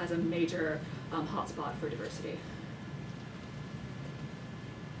this as a major hotspot for diversity.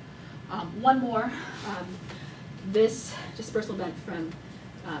 One more. This dispersal event from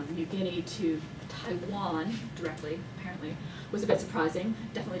New Guinea to Taiwan directly, apparently, was a bit surprising.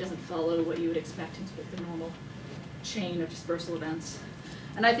 Definitely doesn't follow what you would expect in sort of the normal chain of dispersal events.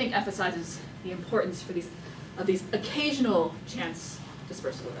 And I think emphasizes the importance for these occasional chance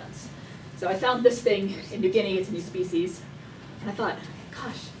dispersal events. So I found this thing in New Guinea, it's a new species, and I thought,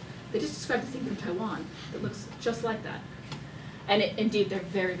 gosh, they just described a thing from Taiwan that looks just like that. And indeed, they're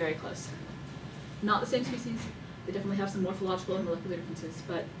very, very close. Not the same species. They definitely have some morphological and molecular differences,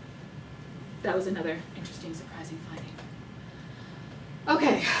 but that was another interesting, surprising finding.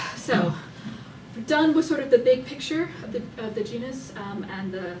 Okay, so for done with sort of the big picture of the genus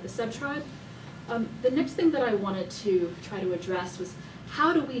and the subtribe. The next thing that I wanted to try to address was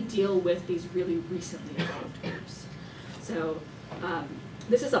how do we deal with these really recently evolved groups? So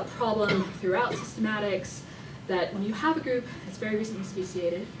this is a problem throughout systematics, that when you have a group that's very recently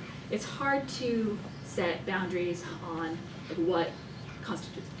speciated, it's hard to set boundaries on what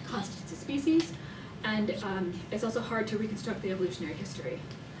constitutes a species, and it's also hard to reconstruct the evolutionary history.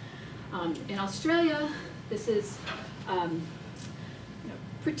 In Australia, this is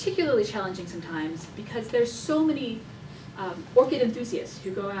particularly challenging sometimes because there's so many orchid enthusiasts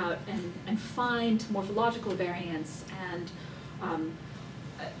who go out and find morphological variants, and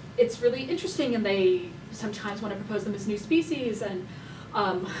it's really interesting, and they sometimes want to propose them as new species, and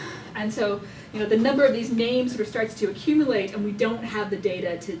so the number of these names sort of starts to accumulate, and we don't have the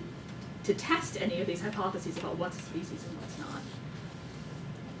data to test any of these hypotheses about what's a species and what's not.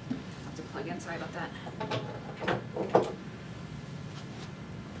 I have to plug in, sorry about that.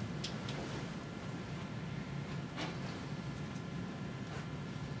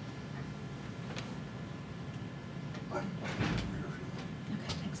 Okay,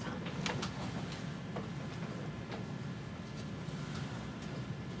 thanks, Tom.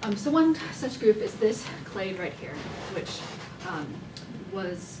 So one such group is this clade right here, which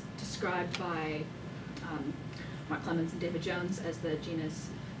was described by Mark Clemens and David Jones as the genus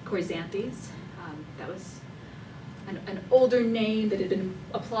Corybas. That was an older name that had been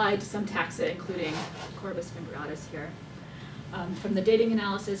applied to some taxa, including Corybas fimbriatus here. From the dating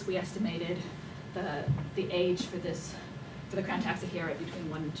analysis, we estimated the age for the crown taxa here at between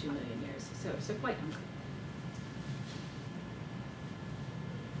 1 and 2 million years, so quite young.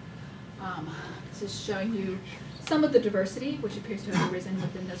 This is showing you some of the diversity, which appears to have arisen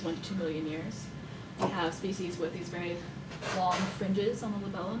within those 1 to 2 million years. We have species with these very long fringes on the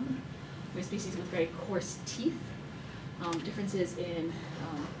labellum. We have species with very coarse teeth. Differences in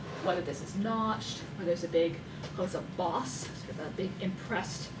whether this is notched, whether there's a big, what's a boss, sort of a big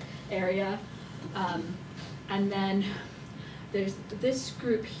impressed area. And then there's this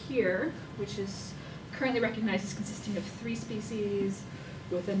group here, which is currently recognized as consisting of 3 species,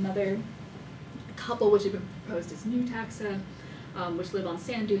 with another couple which have been proposed as new taxa, which live on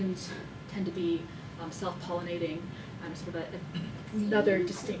sand dunes, tend to be self-pollinating, and sort of another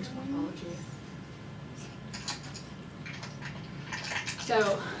distinct morphology.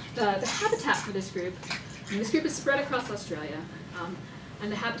 So the habitat for this group is spread across Australia,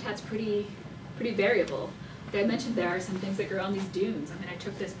 and the habitat's pretty variable. Like I mentioned, there are some things that grow on these dunes. I mean, I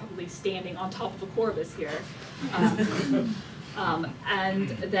took this probably standing on top of a Corybas here. And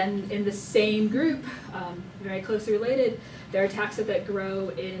then in the same group, very closely related, there are taxa that grow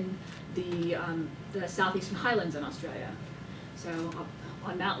in the southeastern highlands in Australia. So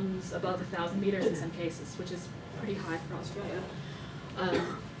on mountains above 1,000 meters in some cases, which is pretty high for Australia.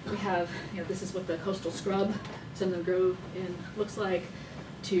 We have, this is what the coastal scrub, some of them grow in, looks like,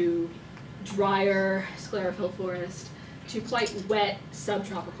 to drier sclerophyll forest, to quite wet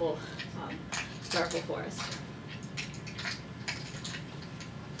subtropical sclerophyll forest.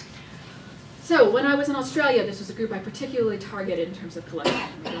 So when I was in Australia, this was a group I particularly targeted in terms of collection.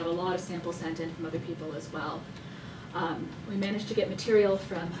 We got a lot of samples sent in from other people as well. We managed to get material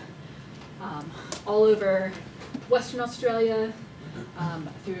from all over Western Australia,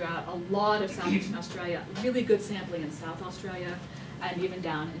 throughout a lot of Southeastern Australia, really good sampling in South Australia, and even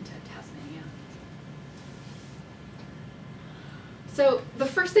down into Tasmania. So the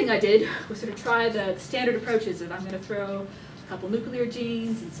first thing I did was sort of try the standard approaches of I'm going to throw a couple nuclear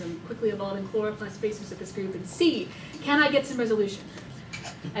genes and some quickly evolving chloroplast spacers at this group and see, can I get some resolution?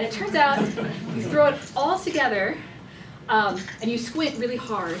 And it turns out you throw it all together and you squint really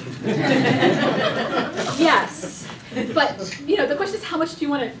hard. Yes, but the question is, how much do you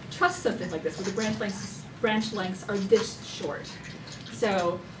want to trust something like this where the branch lengths are this short?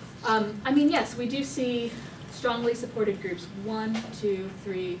 So, I mean, yes, we do see strongly supported groups 1, 2,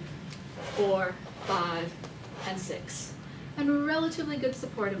 3, 4, 5, and 6, and relatively good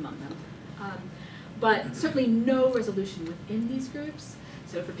support among them. But certainly no resolution within these groups.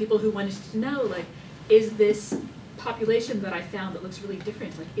 So for people who wanted to know, like, is this population that I found that looks really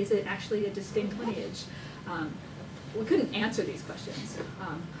different, like, is it actually a distinct lineage? We couldn't answer these questions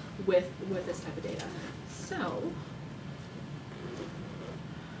with this type of data. So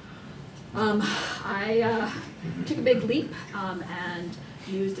I took a big leap and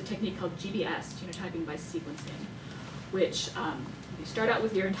used a technique called GBS, genotyping by sequencing, which you start out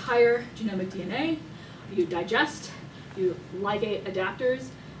with your entire genomic DNA, you digest, you ligate adapters,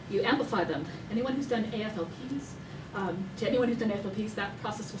 you amplify them. Anyone who's done AFLPs, to anyone who's done AFLPs, that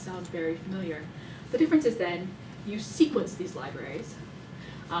process will sound very familiar. The difference is then you sequence these libraries,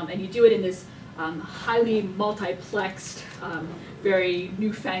 and you do it in this highly multiplexed, very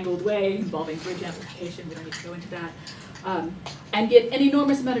newfangled way involving bridge amplification. We don't need to go into that, and get an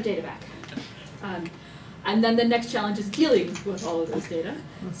enormous amount of data back. And then the next challenge is dealing with all of those data.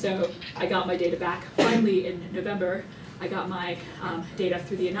 So I got my data back finally in November. I got my data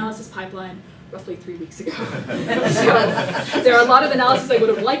through the analysis pipeline roughly 3 weeks ago. So there are a lot of analysis I would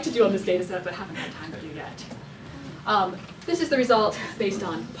have liked to do on this data set, but haven't had time to do yet. This is the result based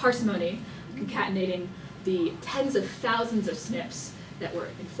on parsimony, concatenating the tens of thousands of SNPs that were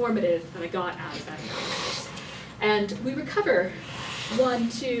informative that I got out of that analysis. And we recover 1,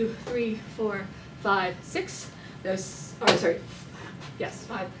 2, 3, 4, 5, 6. Those, oh, sorry, yes,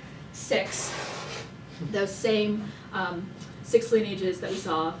 5, 6. Those same 6 lineages that we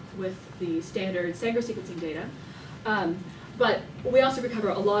saw with the standard Sanger sequencing data. But we also recover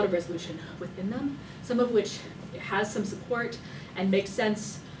a lot of resolution within them, some of which has some support and makes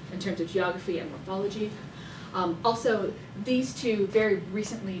sense in terms of geography and morphology. Also, these two very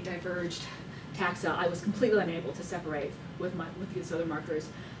recently diverged taxa I was completely unable to separate with these other markers,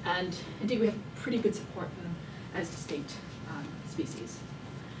 and indeed we have pretty good support for them as distinct species.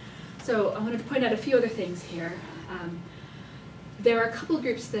 So I wanted to point out a few other things here. There are a couple of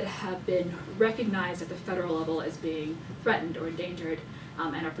groups that have been recognized at the federal level as being threatened or endangered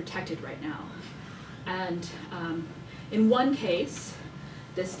and are protected right now. And in one case,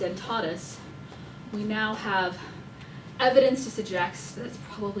 this dentatus, we now have evidence to suggest that it's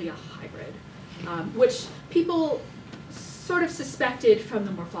probably a hybrid, which people sort of suspected from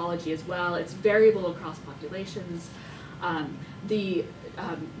the morphology as well. It's variable across populations. Some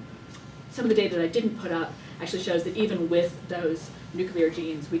of the data that I didn't put up actually shows that even with those nuclear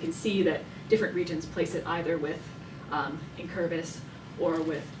genes, we can see that different regions place it either with Corybas or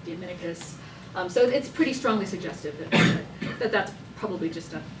with the Aminicus. So it's pretty strongly suggestive that that's probably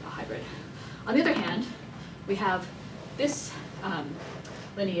just a hybrid. On the other hand, we have this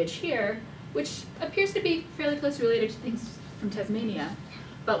lineage here, which appears to be fairly closely related to things from Tasmania,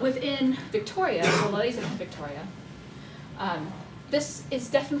 but within Victoria, so a lot of these are from Victoria. This is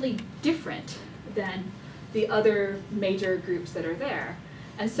definitely different than the other major groups that are there.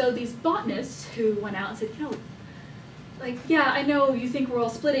 And so these botanists who went out and said, you know, like, yeah, I know you think we're all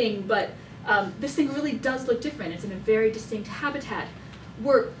splitting, but this thing really does look different. It's in a very distinct habitat.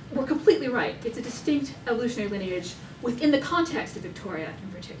 We're completely right. It's a distinct evolutionary lineage within the context of Victoria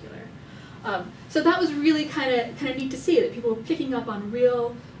in particular. So that was really kind of neat to see that people were picking up on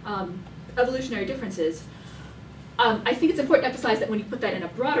real evolutionary differences. I think it's important to emphasize that when you put that in a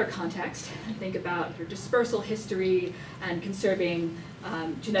broader context, and think about your dispersal history and conserving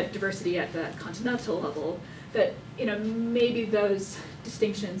genetic diversity at the continental level, that maybe those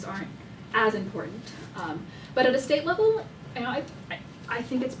distinctions aren't as important. But at a state level, I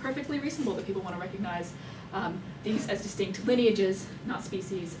think it's perfectly reasonable that people want to recognize these as distinct lineages, not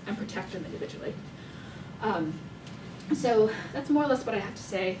species, and protect them individually. So that's more or less what I have to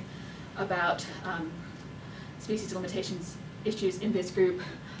say about species limitations issues in this group.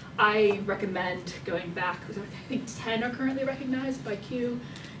 I recommend going back, I think 10 are currently recognized by Q,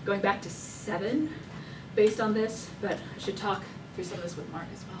 going back to 7 based on this, but I should talk through some of this with Mark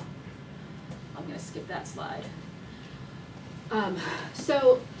as well. I'm going to skip that slide.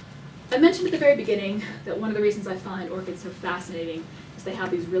 So I mentioned at the very beginning that one of the reasons I find orchids so fascinating is they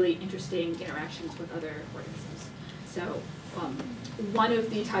have these really interesting interactions with other organisms. So one of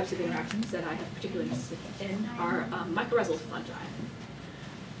the types of interactions that I have particularly interested in are mycorrhizal fungi.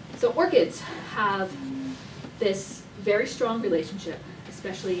 So orchids have this very strong relationship,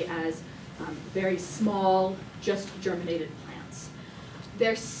 especially as very small, just germinated plants.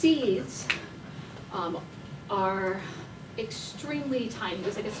 Their seeds are extremely tiny. I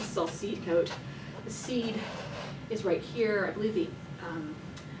guess this is all seed coat. The seed is right here. I believe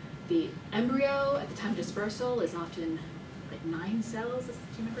the embryo at the time of dispersal is often like 9 cells. Do you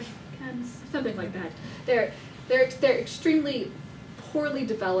remember, Ken? Something like that. They're extremely poorly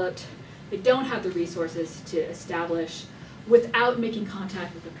developed. They don't have the resources to establish without making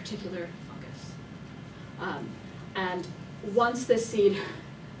contact with a particular fungus. And once this seed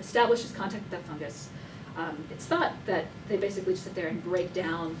establishes contact with that fungus, it's thought that they basically just sit there and break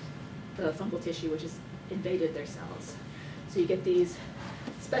down the fungal tissue which has invaded their cells. So you get these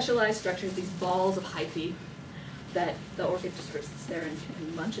specialized structures, these balls of hyphae that the orchid just sort of sits there and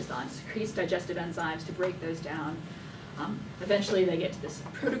munches on, secretes digestive enzymes to break those down. Eventually they get to this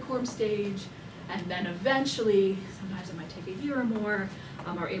protocorm stage, and then eventually, sometimes it might take a year or more,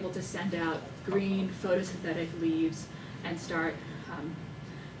 are able to send out green photosynthetic leaves and start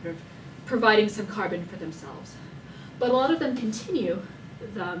sort of providing some carbon for themselves. But a lot of them continue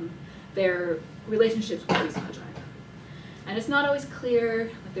their relationships with these fungi. And it's not always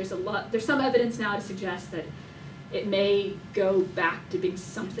clear. There's some evidence now to suggest that it may go back to being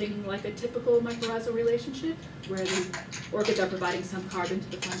something like a typical mycorrhizal relationship, where the orchids are providing some carbon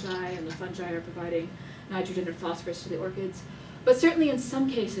to the fungi, and the fungi are providing nitrogen and phosphorus to the orchids. But certainly in some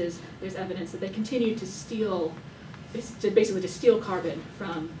cases, there's evidence that they continue to basically steal carbon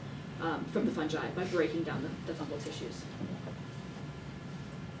from the fungi by breaking down the fungal tissues.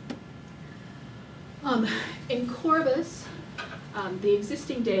 In Corybas, the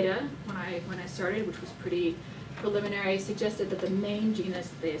existing data, when I started, which was pretty preliminary, suggested that the main genus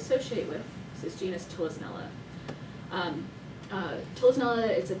they associate with is this genus Tillosnella. Tillosnella,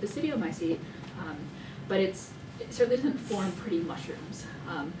 it's a basidiomycete, but it certainly doesn't form pretty mushrooms.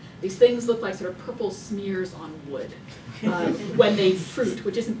 These things look like sort of purple smears on wood when they fruit,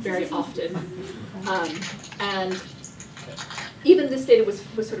 which isn't very often. And even this data was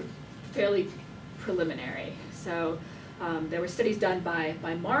sort of fairly preliminary. So there were studies done by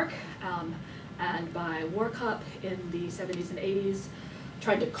Mark and by Warcup in the 70s and 80s,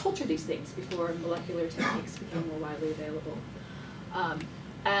 trying to culture these things before molecular techniques became more widely available.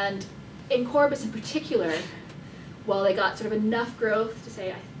 And in Corybas in particular, while they got sort of enough growth to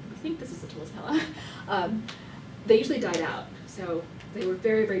say, I think this is a Tillosnella, they usually died out. So they were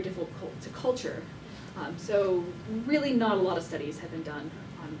very, very difficult to culture. So really not a lot of studies have been done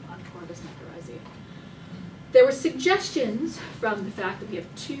on Corybas mycorrhizae. There were suggestions from the fact that we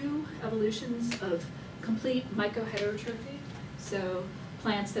have two evolutions of complete mycoheterotrophy, so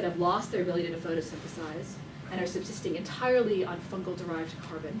plants that have lost their ability to photosynthesize and are subsisting entirely on fungal-derived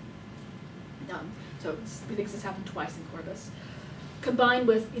carbon. So we think this happened twice in Corybas. Combined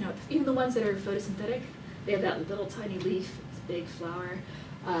with, even the ones that are photosynthetic, they have that little tiny leaf, this big flower.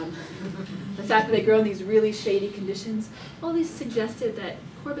 The fact that they grow in these really shady conditions, all these suggested that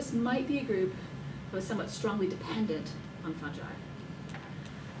Corybas might be a group that was somewhat strongly dependent on fungi.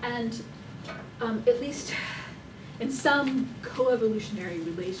 And at least in some coevolutionary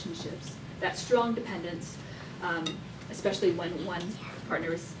relationships, that strong dependence, especially when one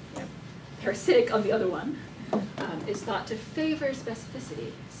partner is parasitic on the other one, is thought to favor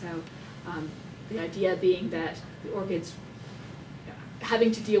specificity. So the idea being that the orchids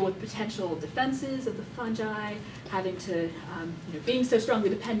having to deal with potential defenses of the fungi, having to, being so strongly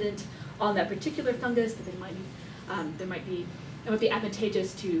dependent on that particular fungus that it might be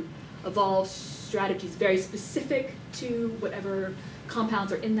advantageous to evolve strategies very specific to whatever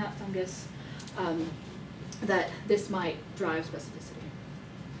compounds are in that fungus, that this might drive specificity.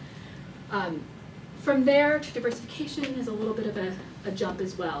 From there to diversification is a little bit of a jump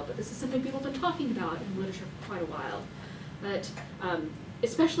as well, but this is something people have been talking about in literature for quite a while. That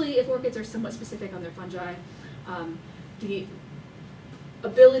especially if orchids are somewhat specific on their fungi, the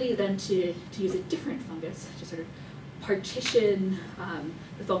ability then to use a different fungus to sort of partition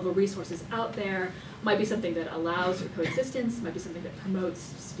the fungal resources out there might be something that allows for coexistence, might be something that promotes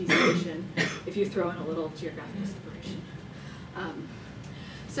speciation if you throw in a little geographic separation.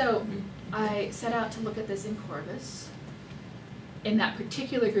 So I set out to look at this in Corybas, in that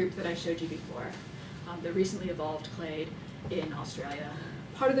particular group that I showed you before, the recently evolved clade in Australia.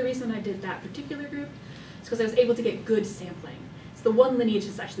 Part of the reason I did that particular group is because I was able to get good sampling. So the one lineage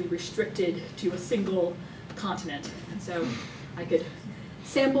is actually restricted to a single continent, and so I could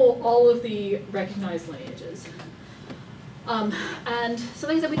sample all of the recognized lineages. And so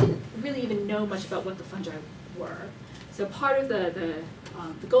like I said, we didn't really even know much about what the fungi were. So part of the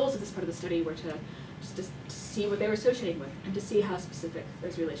goals of this part of the study were to just to see what they were associating with and to see how specific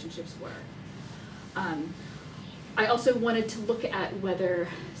those relationships were. I also wanted to look at whether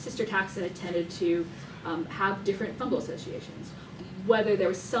sister taxa tended to have different fungal associations, whether there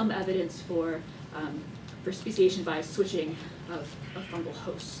was some evidence for speciation by switching of fungal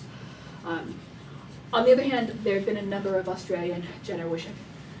hosts. On the other hand, there have been a number of Australian genera which have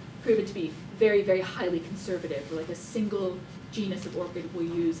proven to be very, very highly conservative, where like a single genus of orchid will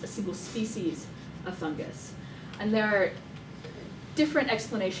use a single species of fungus. And there are different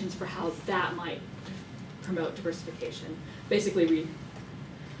explanations for how that might promote diversification, basically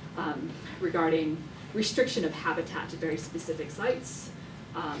regarding restriction of habitat to very specific sites,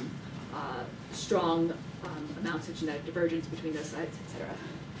 strong amounts of genetic divergence between those sites,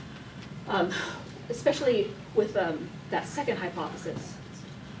 etc. Especially with that second hypothesis,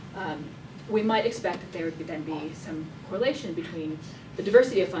 we might expect that there would then be some correlation between the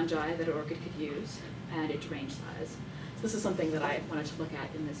diversity of fungi that an orchid could use and its range size. So this is something that I wanted to look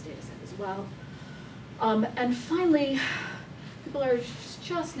at in this data set as well. And finally, people are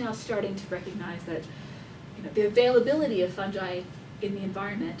just now starting to recognize that the availability of fungi in the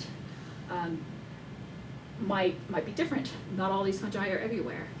environment might be different. Not all these fungi are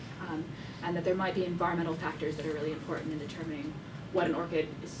everywhere, and that there might be environmental factors that are really important in determining what an orchid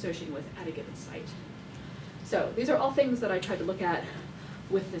is associating with at a given site. So these are all things that I tried to look at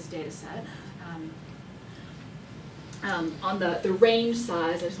with this data set. On the range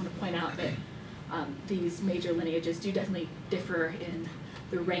size, I just want to point out that these major lineages do definitely differ in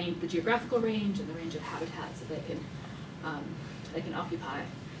the range, the geographical range, and the range of habitats that they can occupy.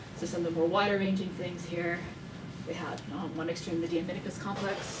 So some of the more wider ranging things here, we have on one extreme the Diaminicus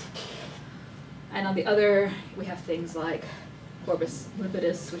complex, and on the other we have things like Corybas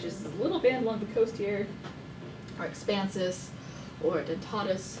limpidus, which is a little band along the coast here, or Expansus, or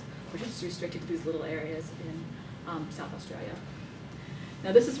Dentatus, which is restricted to these little areas in South Australia.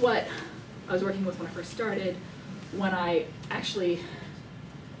 Now this is what I was working with when I first started. When I actually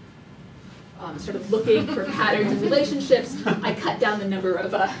started looking for patterns and relationships, I cut down the number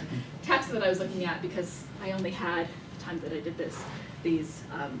of taxa that I was looking at because I only had, at the time that I did this, these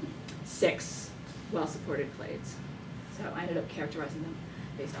 6 well-supported clades. So I ended up characterizing them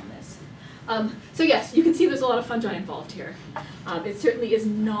based on this. So yes, you can see there's a lot of fungi involved here. It certainly is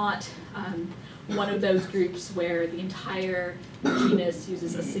not one of those groups where the entire genus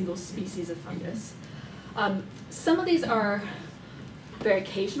uses a single species of fungus. Some of these are very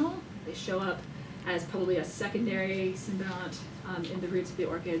occasional. They show up as probably a secondary symbiont in the roots of the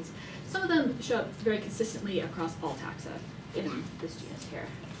orchids. Some of them show up very consistently across all taxa in this genus here.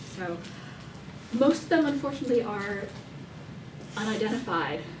 So most of them, unfortunately, are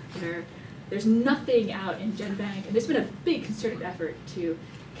unidentified. There's nothing out in GenBank, and there's been a big concerted effort to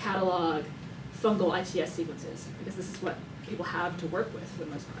catalog fungal ITS sequences, because this is what people have to work with for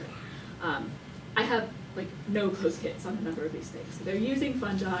the most part. I have no close hits on a number of these things. So they're using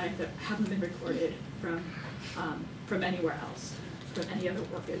fungi that haven't been recorded from anywhere else, from any other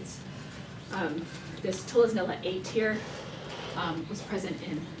orchids. This Tulaznella 8 here was present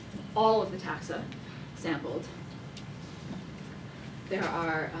in all of the taxa sampled. There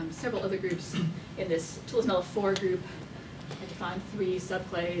are several other groups in this Tulaznella 4 group. I defined 3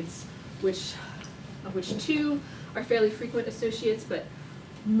 subclades, of which 2 are fairly frequent associates, but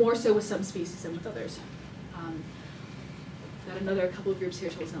more so with some species than with others. Got another couple of groups here,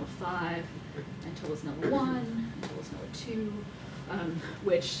 Tulaznella 5, and Tulaznella 1, and Tulaznella 2,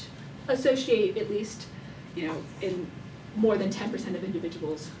 which associate at least, in more than 10% of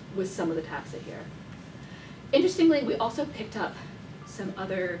individuals with some of the taxa here. Interestingly, we also picked up some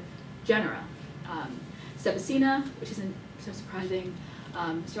other genera. Sebacina, which isn't so surprising,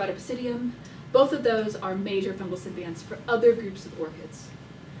 Ceratopasidium. Both of those are major fungal symbionts for other groups of orchids,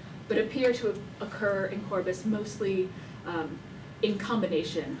 but appear to occur in Corybas mostly in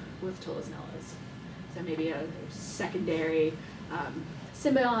combination with Tulaznellas. So maybe a secondary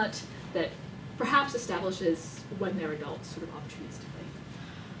symbiont that perhaps establishes when they're adults sort of opportunistically.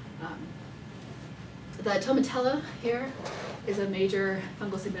 The Tomatella here is a major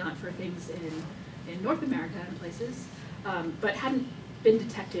fungal symbiont for things in North America and places, but hadn't been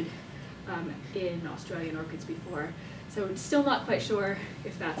detected in Australian orchids before. So it's still not quite sure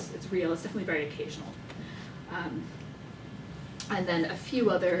if it's real. It's definitely very occasional. And then a few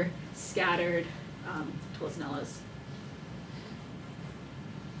other scattered Tulaznellas.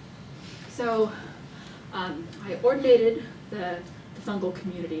 So I ordinated the fungal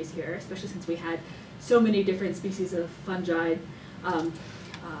communities here, especially since we had so many different species of fungi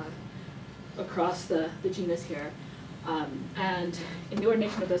across the genus here. And in the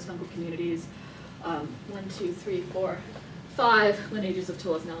ordination of those fungal communities, 1, 2, 3, 4, 5 lineages of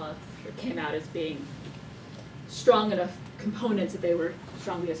Tulaznella came out as being strong enough components that they were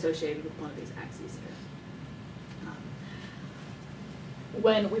strongly associated with one of these axes here.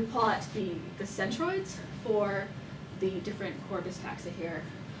 When we plot the centroids for the different Corybas taxa here,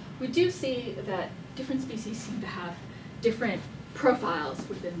 we do see that different species seem to have different profiles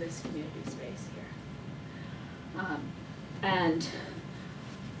within this community space here. And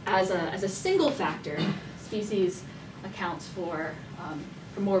as a single factor, species accounts for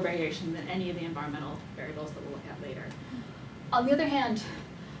more variation than any of the environmental variables that we'll look at later. On the other hand,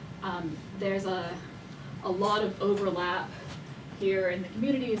 there's a lot of overlap here in the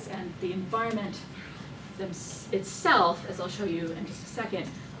communities, and the environment itself, as I'll show you in just a second,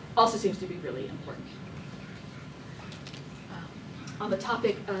 also seems to be really important. On the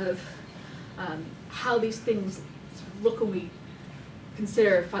topic of how these things look when we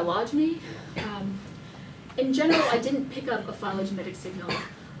consider phylogeny, in general, I didn't pick up a phylogenetic signal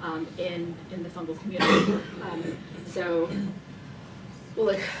in the fungal community. So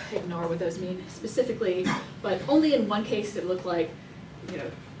we'll ignore what those mean specifically, but only in one case did it look like,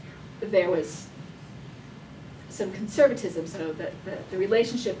 there was some conservatism, so that the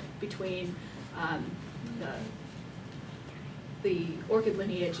relationship between the orchid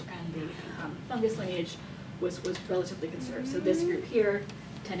lineage and the fungus lineage was relatively conserved. So this group here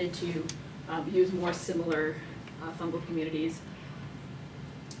tended to use more similar fungal communities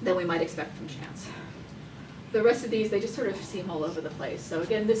than we might expect from chance. The rest of these, they just sort of seem all over the place. So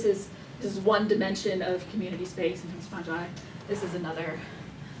again, this is one dimension of community space in terms of fungi. This is another.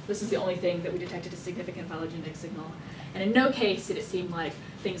 This is the only thing that we detected a significant phylogenetic signal. And in no case did it seem like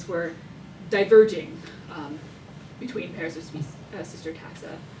things were diverging between pairs of sister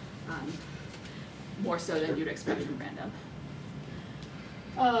taxa, more so than you'd expect from random.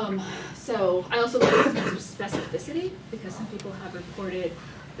 So I also looked at terms of specificity, because some people have reported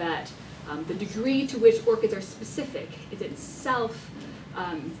that the degree to which orchids are specific is itself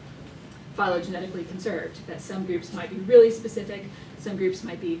phylogenetically conserved, that some groups might be really specific, some groups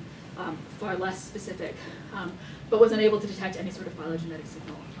might be far less specific, but was unable to detect any sort of phylogenetic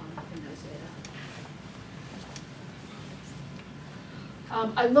signal in those data.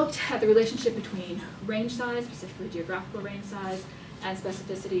 I looked at the relationship between range size, specifically geographical range size, and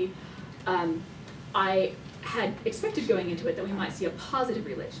specificity. I had expected going into it that we might see a positive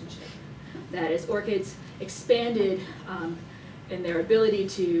relationship, that as orchids expanded in their ability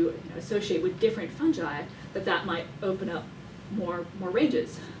to associate with different fungi, that might open up more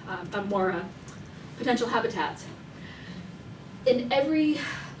ranges, more potential habitats. In every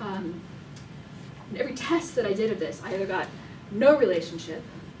test that I did of this, I either got no relationship,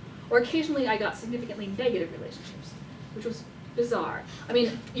 or occasionally I got significantly negative relationships, which was bizarre. I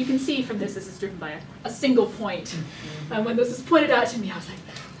mean, you can see from this is driven by a single point. When this was pointed out to me, I was like,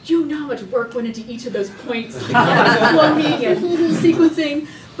 you know how much work went into each of those points, cloning and sequencing.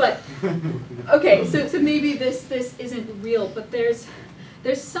 But okay, so maybe this isn't real, but there's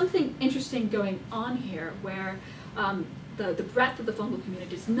something interesting going on here where the breadth of the fungal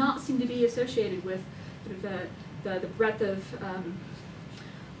community does not seem to be associated with the breadth of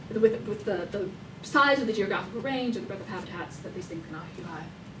with the size of the geographical range and the breadth of habitats that these things can occupy.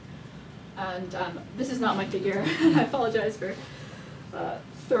 And this is not my figure. I apologize for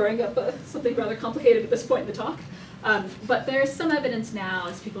throwing up something rather complicated at this point in the talk. But there's some evidence now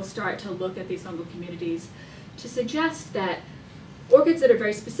as people start to look at these fungal communities to suggest that orchids that are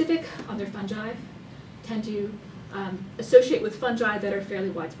very specific on their fungi tend to associate with fungi that are fairly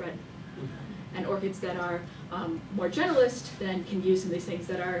widespread. And orchids that are more generalist then can use some of these things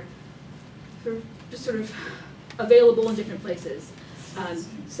that are just sort of available in different places.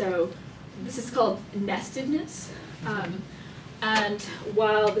 So this is called nestedness. And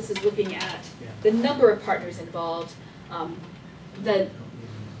while this is looking at the number of partners involved,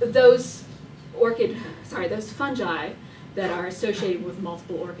 those fungi that are associated with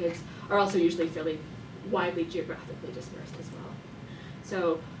multiple orchids are also usually fairly widely geographically dispersed as well.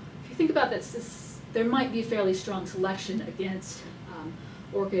 So if you think about this, there might be fairly strong selection against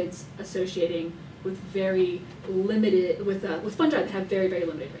orchids associating with very limited, with fungi that have very, very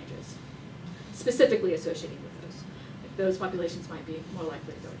limited ranges, specifically associating with those. Those populations might be more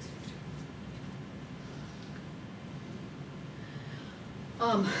likely to go extinct.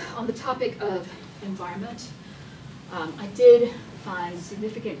 On the topic of environment, I did find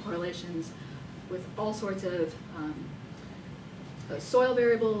significant correlations with all sorts of soil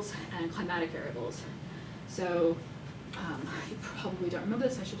variables and climatic variables. So you probably don't remember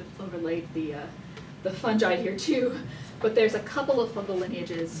this. I should have overlaid the fungi here too. But there's a couple of fungal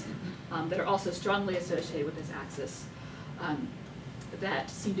lineages that are also strongly associated with this axis that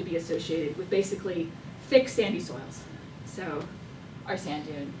seem to be associated with basically thick sandy soils. So our sand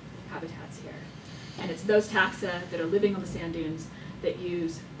dune habitats here. And it's those taxa that are living on the sand dunes that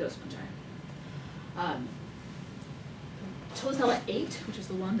use those fungi. Tolosnella 8, which is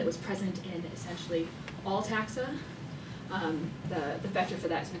the one that was present in essentially all taxa, the vector for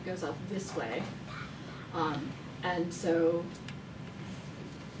that sort of goes off this way. And so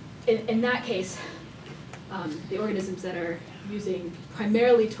in that case, the organisms that are using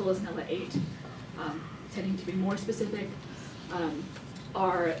primarily Tolosnella 8, tending to be more specific,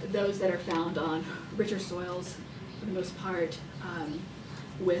 are those that are found on richer soils for the most part,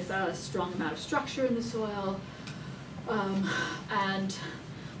 with a strong amount of structure in the soil. And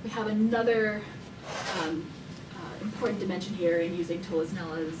we have another important dimension here in using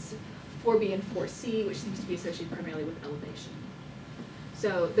Tolosnellas 4B and 4C, which seems to be associated primarily with elevation.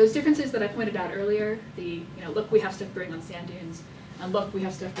 So those differences that I pointed out earlier, look, we have stuff growing on sand dunes, and look, we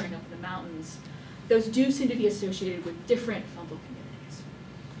have stuff growing up in the mountains, those do seem to be associated with different fungal communities.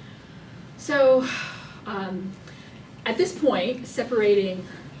 So at this point, separating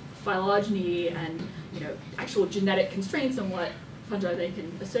phylogeny and actual genetic constraints on what fungi they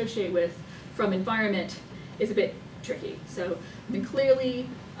can associate with from environment is a bit tricky. So I mean, clearly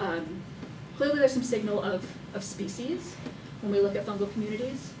there's some signal of species when we look at fungal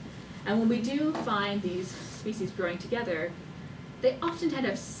communities. And when we do find these species growing together, they often tend to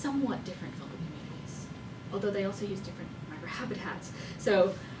have somewhat different fungal communities, although they also use different microhabitats.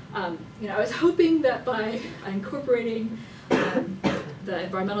 So I was hoping that by incorporating the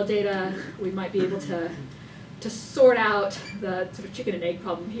environmental data, we might be able to sort out the sort of chicken and egg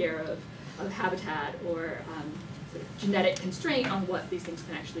problem here of habitat or sort of genetic constraint on what these things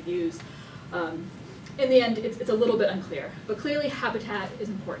can actually use. In the end, it's a little bit unclear, but clearly habitat is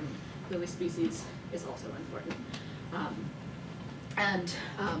important. Clearly species is also important.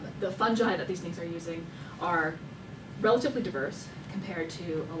 The fungi that these things are using are relatively diverse compared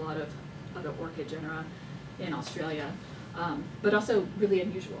to a lot of other orchid genera in Australia, but also really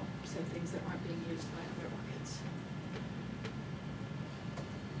unusual, so things that aren't being used by other orchids.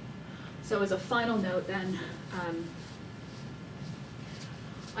 So as a final note then,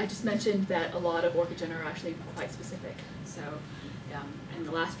 I just mentioned that a lot of orchid genera are actually quite specific. So in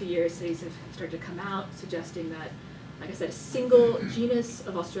the last few years, studies have started to come out suggesting that, like I said, a single genus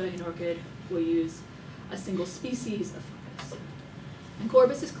of Australian orchid will use a single species of fungus. And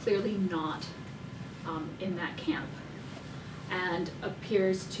Corybas is clearly not in that camp and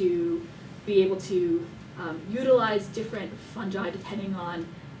appears to be able to utilize different fungi depending on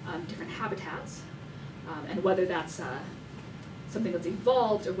different habitats, and whether that's something that's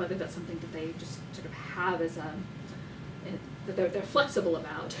evolved or whether that's something that they just sort of have as that they're flexible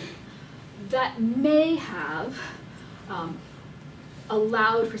about, that may have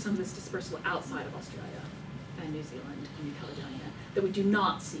allowed for some of this dispersal outside of Australia and New Zealand and New Caledonia that we do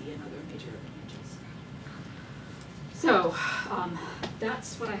not see in other major ranges. So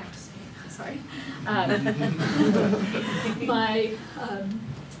that's what I have to say. Sorry.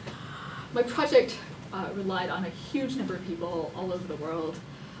 My project relied on a huge number of people all over the world,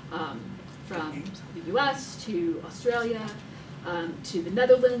 from the US to Australia, to the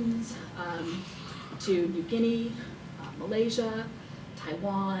Netherlands, to New Guinea, Malaysia,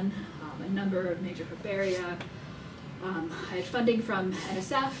 Taiwan, a number of major herbaria. I had funding from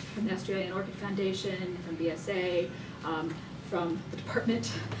NSF, from the Australian Orchid Foundation, from BSA, from the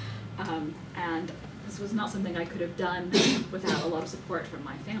department, and this was not something I could have done without a lot of support from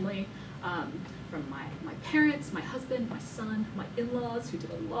my family, from my parents, my husband, my son, my in-laws, who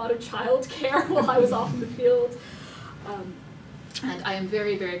did a lot of child care while I was off in the field. And I am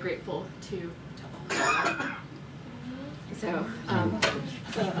very, very grateful to all of you. So,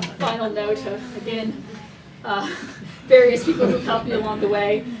 a final note of, again, various people who've helped me along the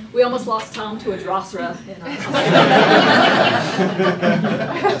way. We almost lost Tom to a Drosera in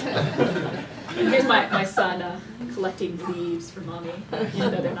And here's my son collecting leaves for mommy,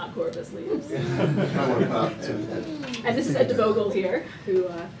 even though they're not Corybas leaves. And this is Ed DeVogel here, who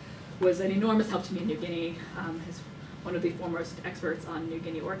was an enormous help to me in New Guinea. He's one of the foremost experts on New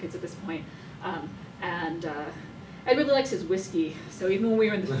Guinea orchids at this point. Ed really likes his whiskey, so even when we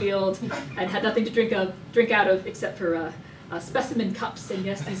were in the field and had nothing to drink out of except for specimen cups, and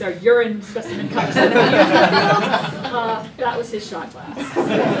yes, these are urine specimen cups that we use in the field, that was his shot glass.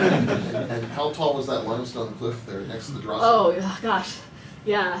 And how tall was that limestone cliff there next to the Drosera? Oh, gosh,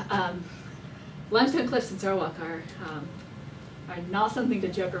 yeah. Limestone cliffs in Sarawak are not something to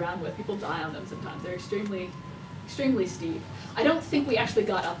joke around with. People die on them sometimes. They're extremely steep. I don't think we actually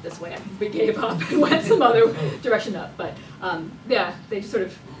got up this way. I think we gave up and went some other direction up. But yeah, they just sort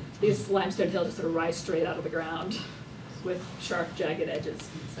of, these limestone hills just sort of rise straight out of the ground with sharp, jagged edges.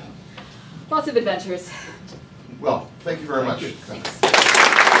 So lots of adventures. Well, thank you very much. Thanks.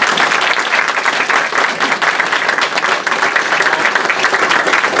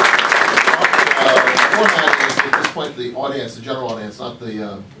 Format is at this point the audience, the general audience, not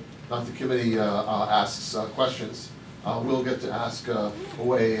the committee asks questions. We'll get to ask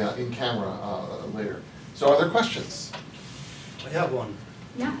away in camera later. So are there questions? I have one.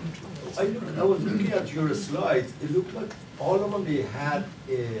 Yeah. I was looking at your slides. It looked like all of them, they had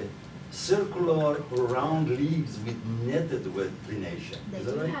a circular or round leaves with netted venation. They Is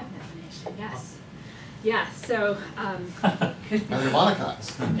do that right? have net venation, yes. Yeah, so And they're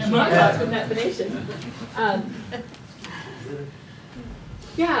monocots. and monocots with net venation.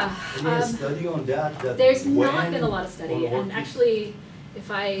 Yeah. Any study on that? There's not when been a lot of study, or what and actually, if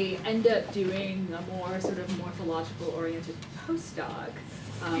I end up doing a more sort of morphological-oriented postdoc,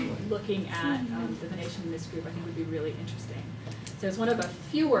 looking at the venation in this group, I think would be really interesting. So it's one of a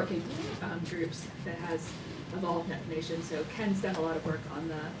few working groups that has evolved net formation. So Ken's done a lot of work on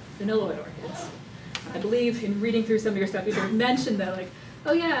the vanilloid orchids. I believe in reading through some of your stuff, you sort of mentioned that, like,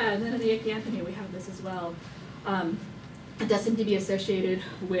 oh yeah, and then in the Acianthinae we have this as well. It does seem to be associated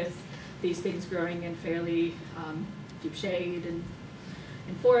with these things growing in fairly deep shade and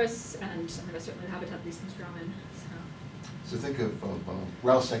in forests, and I mean, that's certainly the habitat these things grow in. So think of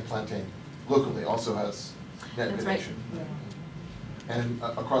rattlesnake plantain locally also has net That's right. venation. And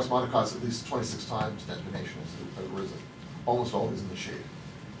across monocots, at least 26 times net venation has arisen, almost always in the shade.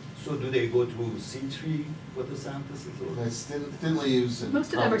 So do they go through C3 photosynthesis? Or? It's thin leaves and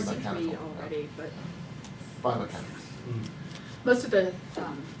Most of them are probably C3 mechanical, already, but biomechanics. most of the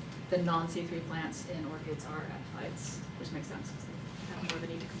non-C3 plants in orchids are epiphytes, which makes sense because they have more of a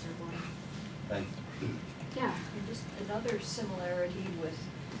need to conserve water. Thank you. Yeah. And just another similarity with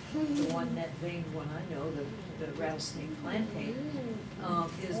the one net vein one I know, the rattlesnake plantain,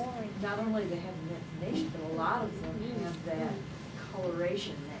 is not only they have net venation, but a lot of them have that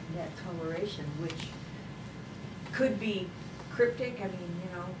coloration, that net coloration, which could be cryptic. I mean, you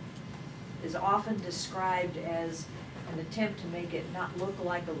know, is often described as an attempt to make it not look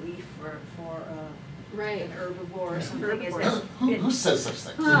like a leaf for Right. an herbivore or something. Is Herbivore. that Who says such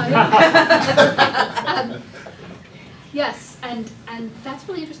things? Oh, yeah. Yes, and that's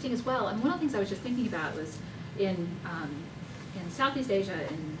really interesting as well. And one of the things I was just thinking about was in Southeast Asia,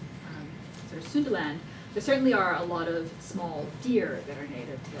 in sort of Sundaland, there certainly are a lot of small deer that are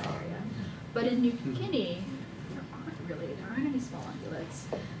native to that area. But in New Guinea, there aren't any small ungulates.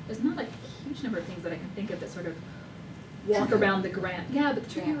 There's not a huge number of things that I can think of that sort of walk around the ground. Yeah, but the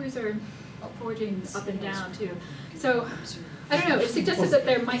tree kangaroos are foraging up and down too. So I don't know. It suggested that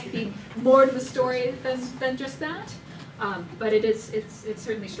there might be more to the story than just that. But it's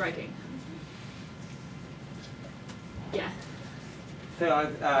certainly striking. Yeah. So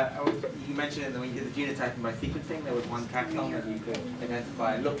you mentioned that when you did the genotyping by sequencing, there was one taxon that you could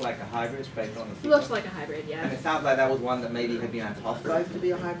identify looked like a hybrid based on the sequence. Looks like a hybrid, yeah. And it sounds like that was one that maybe had been hypothesized to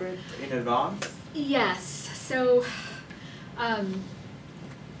be a hybrid in advance. Yes. So, how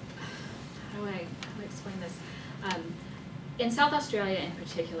do I explain this? In South Australia, in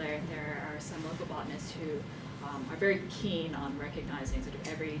particular, there are some local botanists who are very keen on recognizing sort of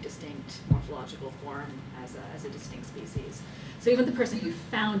every distinct morphological form as a distinct species. So even the person who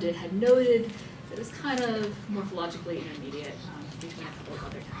found it had noted that it was kind of morphologically intermediate between a couple of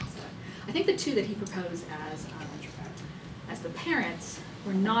other taxa. I think the two that he proposed as the parents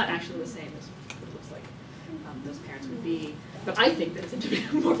were not actually the same as what it looks like those parents would be, but I think that it's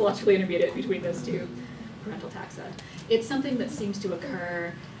morphologically intermediate between those two parental taxa. It's something that seems to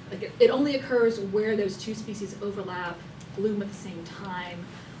occur, like it only occurs where those two species overlap, bloom at the same time,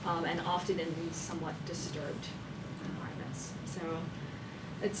 and often in these somewhat disturbed environments. So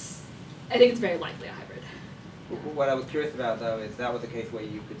I think it's very likely a hybrid. Yeah. What I was curious about though is that was a case where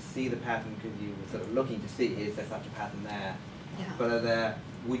you could see the pattern because you were sort of looking to see is there such a pattern there. Yeah. But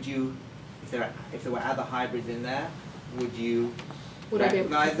if there were other hybrids in there, would you Would I be able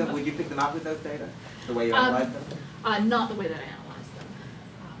to recognize pick them them? up? Would you pick them up with those data? The way you analyze them? Not the way that I analyze them.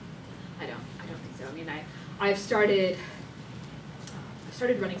 I don't think so. I mean, I've started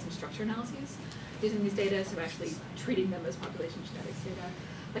running some structure analyses using these data, so actually treating them as population genetics data.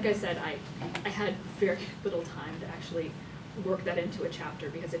 Like I said, I had very little time to actually work that into a chapter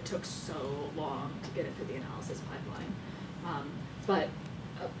because it took so long to get it through the analysis pipeline. But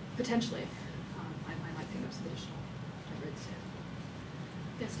potentially, I might pick up some additional hybrids.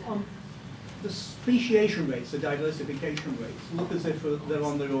 Yes, Dan? The speciation rates, the diversification rates, look as if they're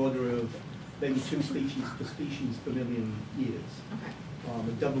on the order of maybe 2 species per million years. Okay.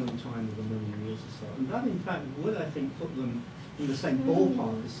 A doubling time of 1 million years or so. And that, in fact, would, I think, put them in the same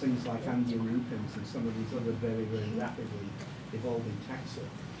ballpark as things like Andean lupins and some of these other very, very rapidly evolving taxa.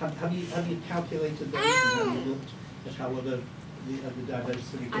 Have you calculated those and have you looked at how the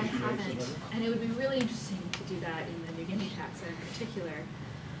diversification I rates of haven't, other? and it would be really interesting to do that in the New Guinea taxa in particular.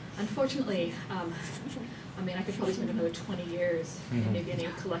 Unfortunately, I mean, I could probably spend another 20 years in New Guinea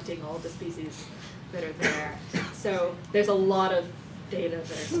collecting all the species that are there. So there's a lot of data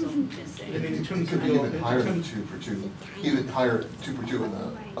that are still missing. I mean, in terms of Even higher than 2 per 2, even higher 2 per 2 in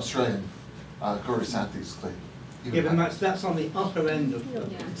the Australian Corybas clade. Yeah, but that's on the upper end of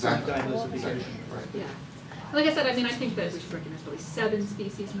Exactly. diversification. Exactly. Right. Yeah. Like I said, I mean, I think that we should recognize probably 7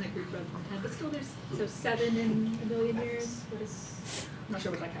 species in that group rather than 10, but still there's, so 7 in a million years, what is, I'm not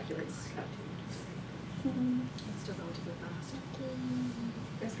sure what that calculates out to. It's still relatively fast.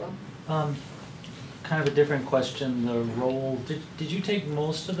 Yes, Bob? Kind of a different question, the role, did you take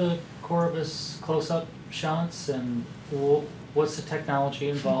most of the Corybas close-up shots, and what's the technology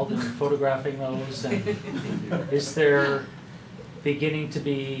involved in photographing those? And is there beginning to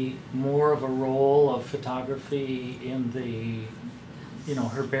be more of a role of photography in the, you know,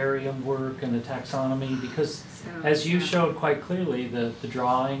 herbarium work and the taxonomy? Because as you showed quite clearly, the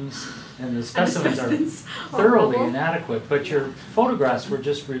drawings and the specimens are thoroughly inadequate, but your photographs were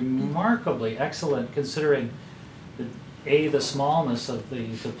just remarkably excellent considering A, the smallness of the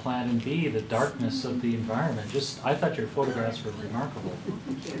plant, and B, the darkness of the environment. Just, I thought your photographs were remarkable.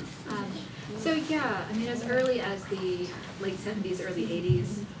 Thank you. So yeah, I mean, as early as the late 70s, early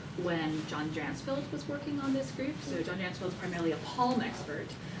 80s, when John Dransfield was working on this group, so John Dransfield is primarily a palm expert,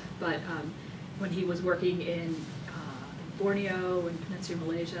 but when he was working in Borneo and Peninsular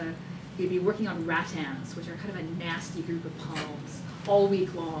Malaysia, he'd be working on rattans, which are kind of a nasty group of palms, all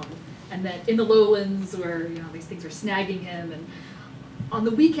week long. And then in the lowlands where, you know, these things are snagging him, and on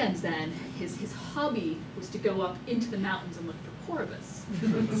the weekends then, his hobby was to go up into the mountains and look for Corybas.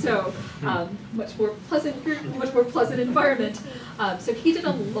 So much more pleasant group, much more pleasant environment. So he did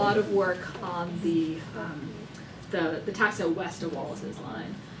a lot of work on the taxa west of Wallace's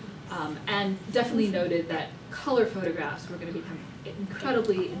line, and definitely noted that color photographs were going to become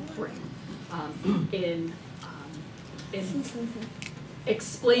incredibly important in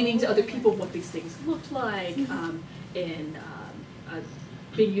explaining to other people what these things looked like, in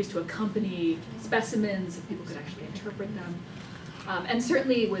being used to accompany specimens, so people could actually interpret them. And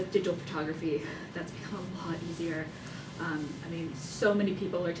certainly with digital photography, that's become a lot easier. I mean, so many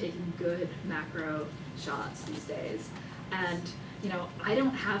people are taking good macro shots these days. And, you know, I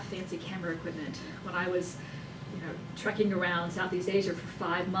don't have fancy camera equipment. When I was, you know, trekking around Southeast Asia for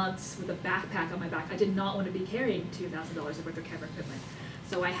 5 months with a backpack on my back, I did not want to be carrying $2,000 worth of camera equipment.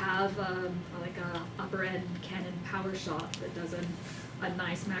 So I have like a upper end Canon PowerShot that does a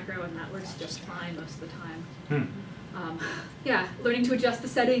nice macro, and that works just fine most of the time. Yeah, learning to adjust the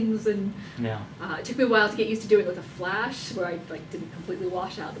settings, and it took me a while to get used to doing it with a flash, where I like didn't completely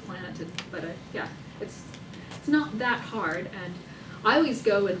wash out the plant. But yeah, it's not that hard, and I always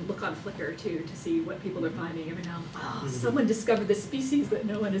go and look on Flickr too to see what people are finding every now and then. Oh, someone discovered this species that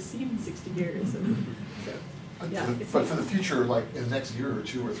no one has seen in 60 years. And so, yeah, but for the future, like in the next year or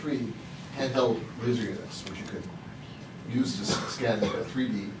 2 or 3, handheld laser units, which you could use to scan a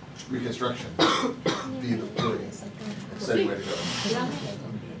 3D reconstruction, be the really exciting way to go. Yeah.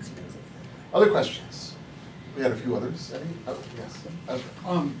 Other questions? We had a few others. Any? Oh, yes.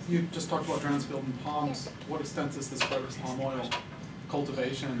 You just talked about Dransfield and palms. To what extent does this fibrous palm oil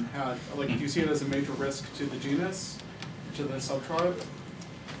cultivation had, like, do you see it as a major risk to the genus, to the subtribe?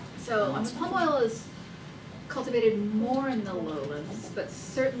 So palm oil is cultivated more in the lowlands, but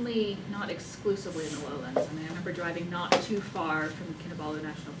certainly not exclusively in the lowlands. I mean, I remember driving not too far from Kinabalu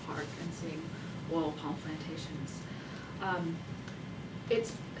National Park and seeing oil palm plantations.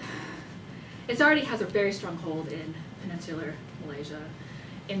 It already has a very strong hold in peninsular Malaysia.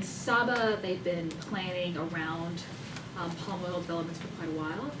 In Sabah, they've been planning around palm oil developments for quite a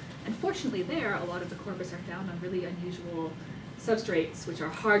while. And fortunately there, a lot of the Corybas are found on really unusual substrates, which are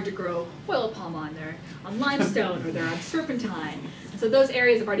hard to grow oil palm on. They're on limestone or they're on serpentine. And so those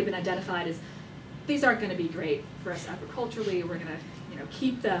areas have already been identified as, these aren't going to be great for us agriculturally. We're going to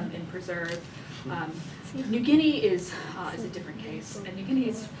keep them in preserve. New Guinea is a different case. And New Guinea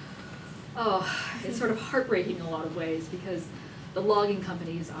is, it's sort of heartbreaking in a lot of ways, because the logging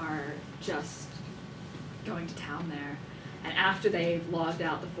companies are just going to town there. And after they've logged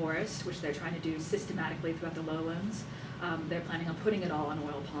out the forest, which they're trying to do systematically throughout the lowlands, they're planning on putting it all on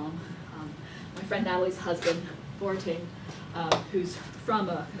oil palm. My friend Natalie's husband, Borting, who's from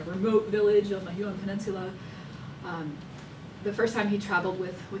a kind of remote village on the Huon Peninsula, the first time he traveled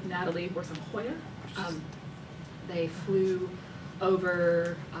with Natalie, works on Hoya, they flew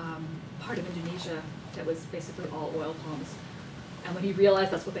over part of Indonesia that was basically all oil palms. And when he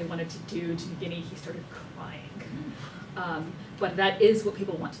realized that's what they wanted to do to New Guinea, he started crying. But that is what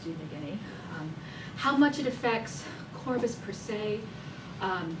people want to do in New Guinea. How much it affects Corybas per se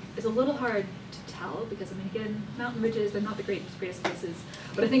is a little hard to tell, because I mean, again, mountain ridges, they're not the greatest places.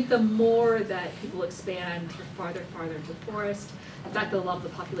 But I think the more that people expand farther into the forest, the fact that a lot of the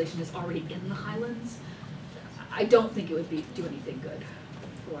population is already in the highlands, I don't think it would do anything good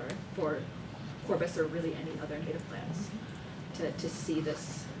for Corybas or really any other native plants to see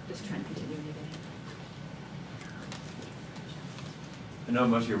this trend continue in New Guinea. I know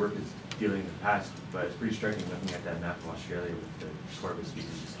most of your work is dealing in the past, but it's pretty striking looking at that map of Australia with the Corybas species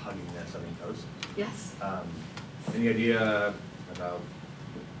just hugging that southern coast. Yes. Any idea about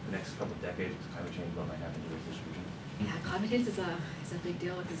the next couple of decades with climate change, what might happen to this distribution? Yeah, climate change is a big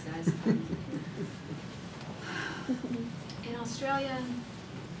deal with these guys. in Australia,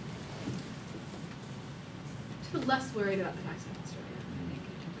 sort of less worried about the taxa in Australia, I think,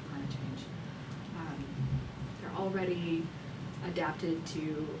 in terms of climate change. They're already adapted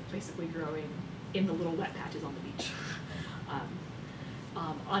to basically growing in the little wet patches on the beach.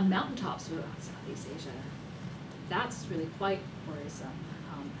 On mountaintops of Southeast Asia, that's really quite worrisome.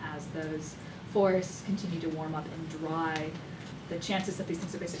 As those forests continue to warm up and dry, the chances that these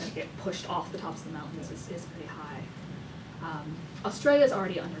things are basically going to get pushed off the tops of the mountains is pretty high. Australia's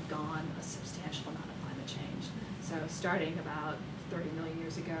already undergone a substantial amount of climate change. So starting about 30 million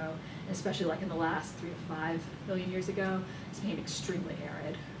years ago, and especially like in the last 3 to 5 million years ago, it's became extremely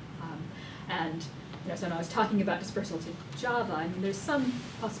arid. And so when I was talking about dispersal to Java, I mean, there's some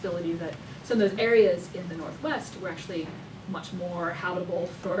possibility that some of those areas in the northwest were actually much more habitable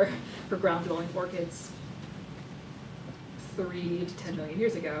for ground-dwelling orchids 3 to 10 million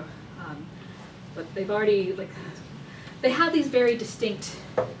years ago. But they've already, they have these very distinct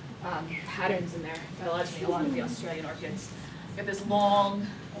patterns in their phylogeny, a lot of the Australian orchids. They have this long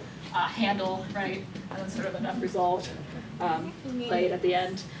handle, right, and then sort of an unresolved plate at the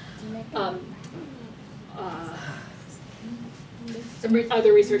end. Some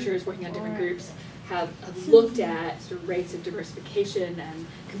other researchers working on different groups have looked at sort of rates of diversification and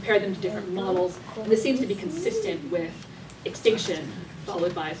compared them to different models, and this seems to be consistent with extinction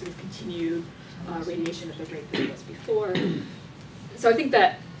followed by sort of continued radiation at the rate that it was before. So I think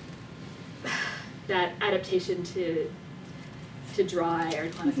that adaptation to dry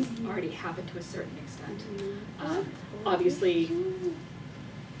arid climates has already happened to a certain extent. Obviously,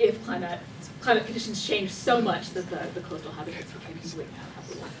 if climate conditions change so much that the coastal habitats became completely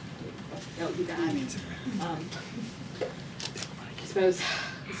uninhabitable, that would be bad. I suppose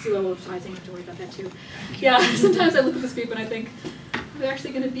the sea level rising, I have to worry about that too. Yeah, sometimes I look at this group and I think, are there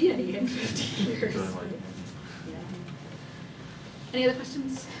actually going to be any in 50 years? Yeah. Any other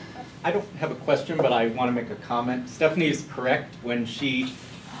questions? I don't have a question, but I want to make a comment. Stephanie is correct. When she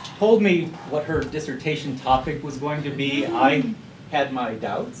told me what her dissertation topic was going to be, I had my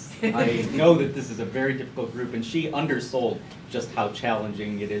doubts. I know that this is a very difficult group, and she undersold just how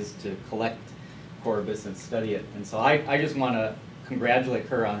challenging it is to collect Corybas and study it. And so I just want to congratulate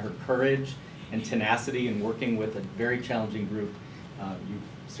her on her courage and tenacity in working with a very challenging group. You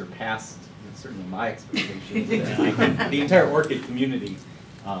surpassed certainly my expectations. And I think the entire orchid community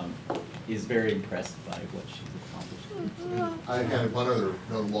is very impressed by what she's accomplished. I had one other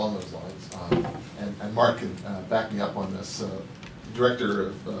note along those lines, and Mark can back me up on this. Director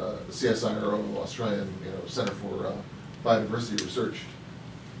of CSIRO, Australian Center for Biodiversity Research,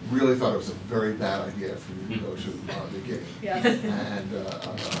 really thought it was a very bad idea for you to go to the beginning, Yes. and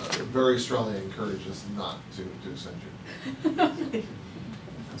very strongly encouraged us not to send you.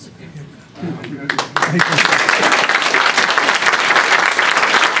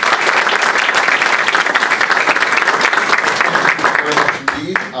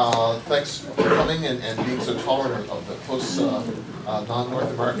 Thanks for coming and being so tolerant of the close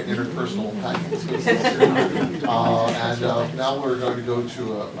non-North American interpersonal packing spaces here. And now we're going to go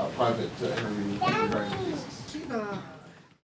to a private interview regarding the thesis.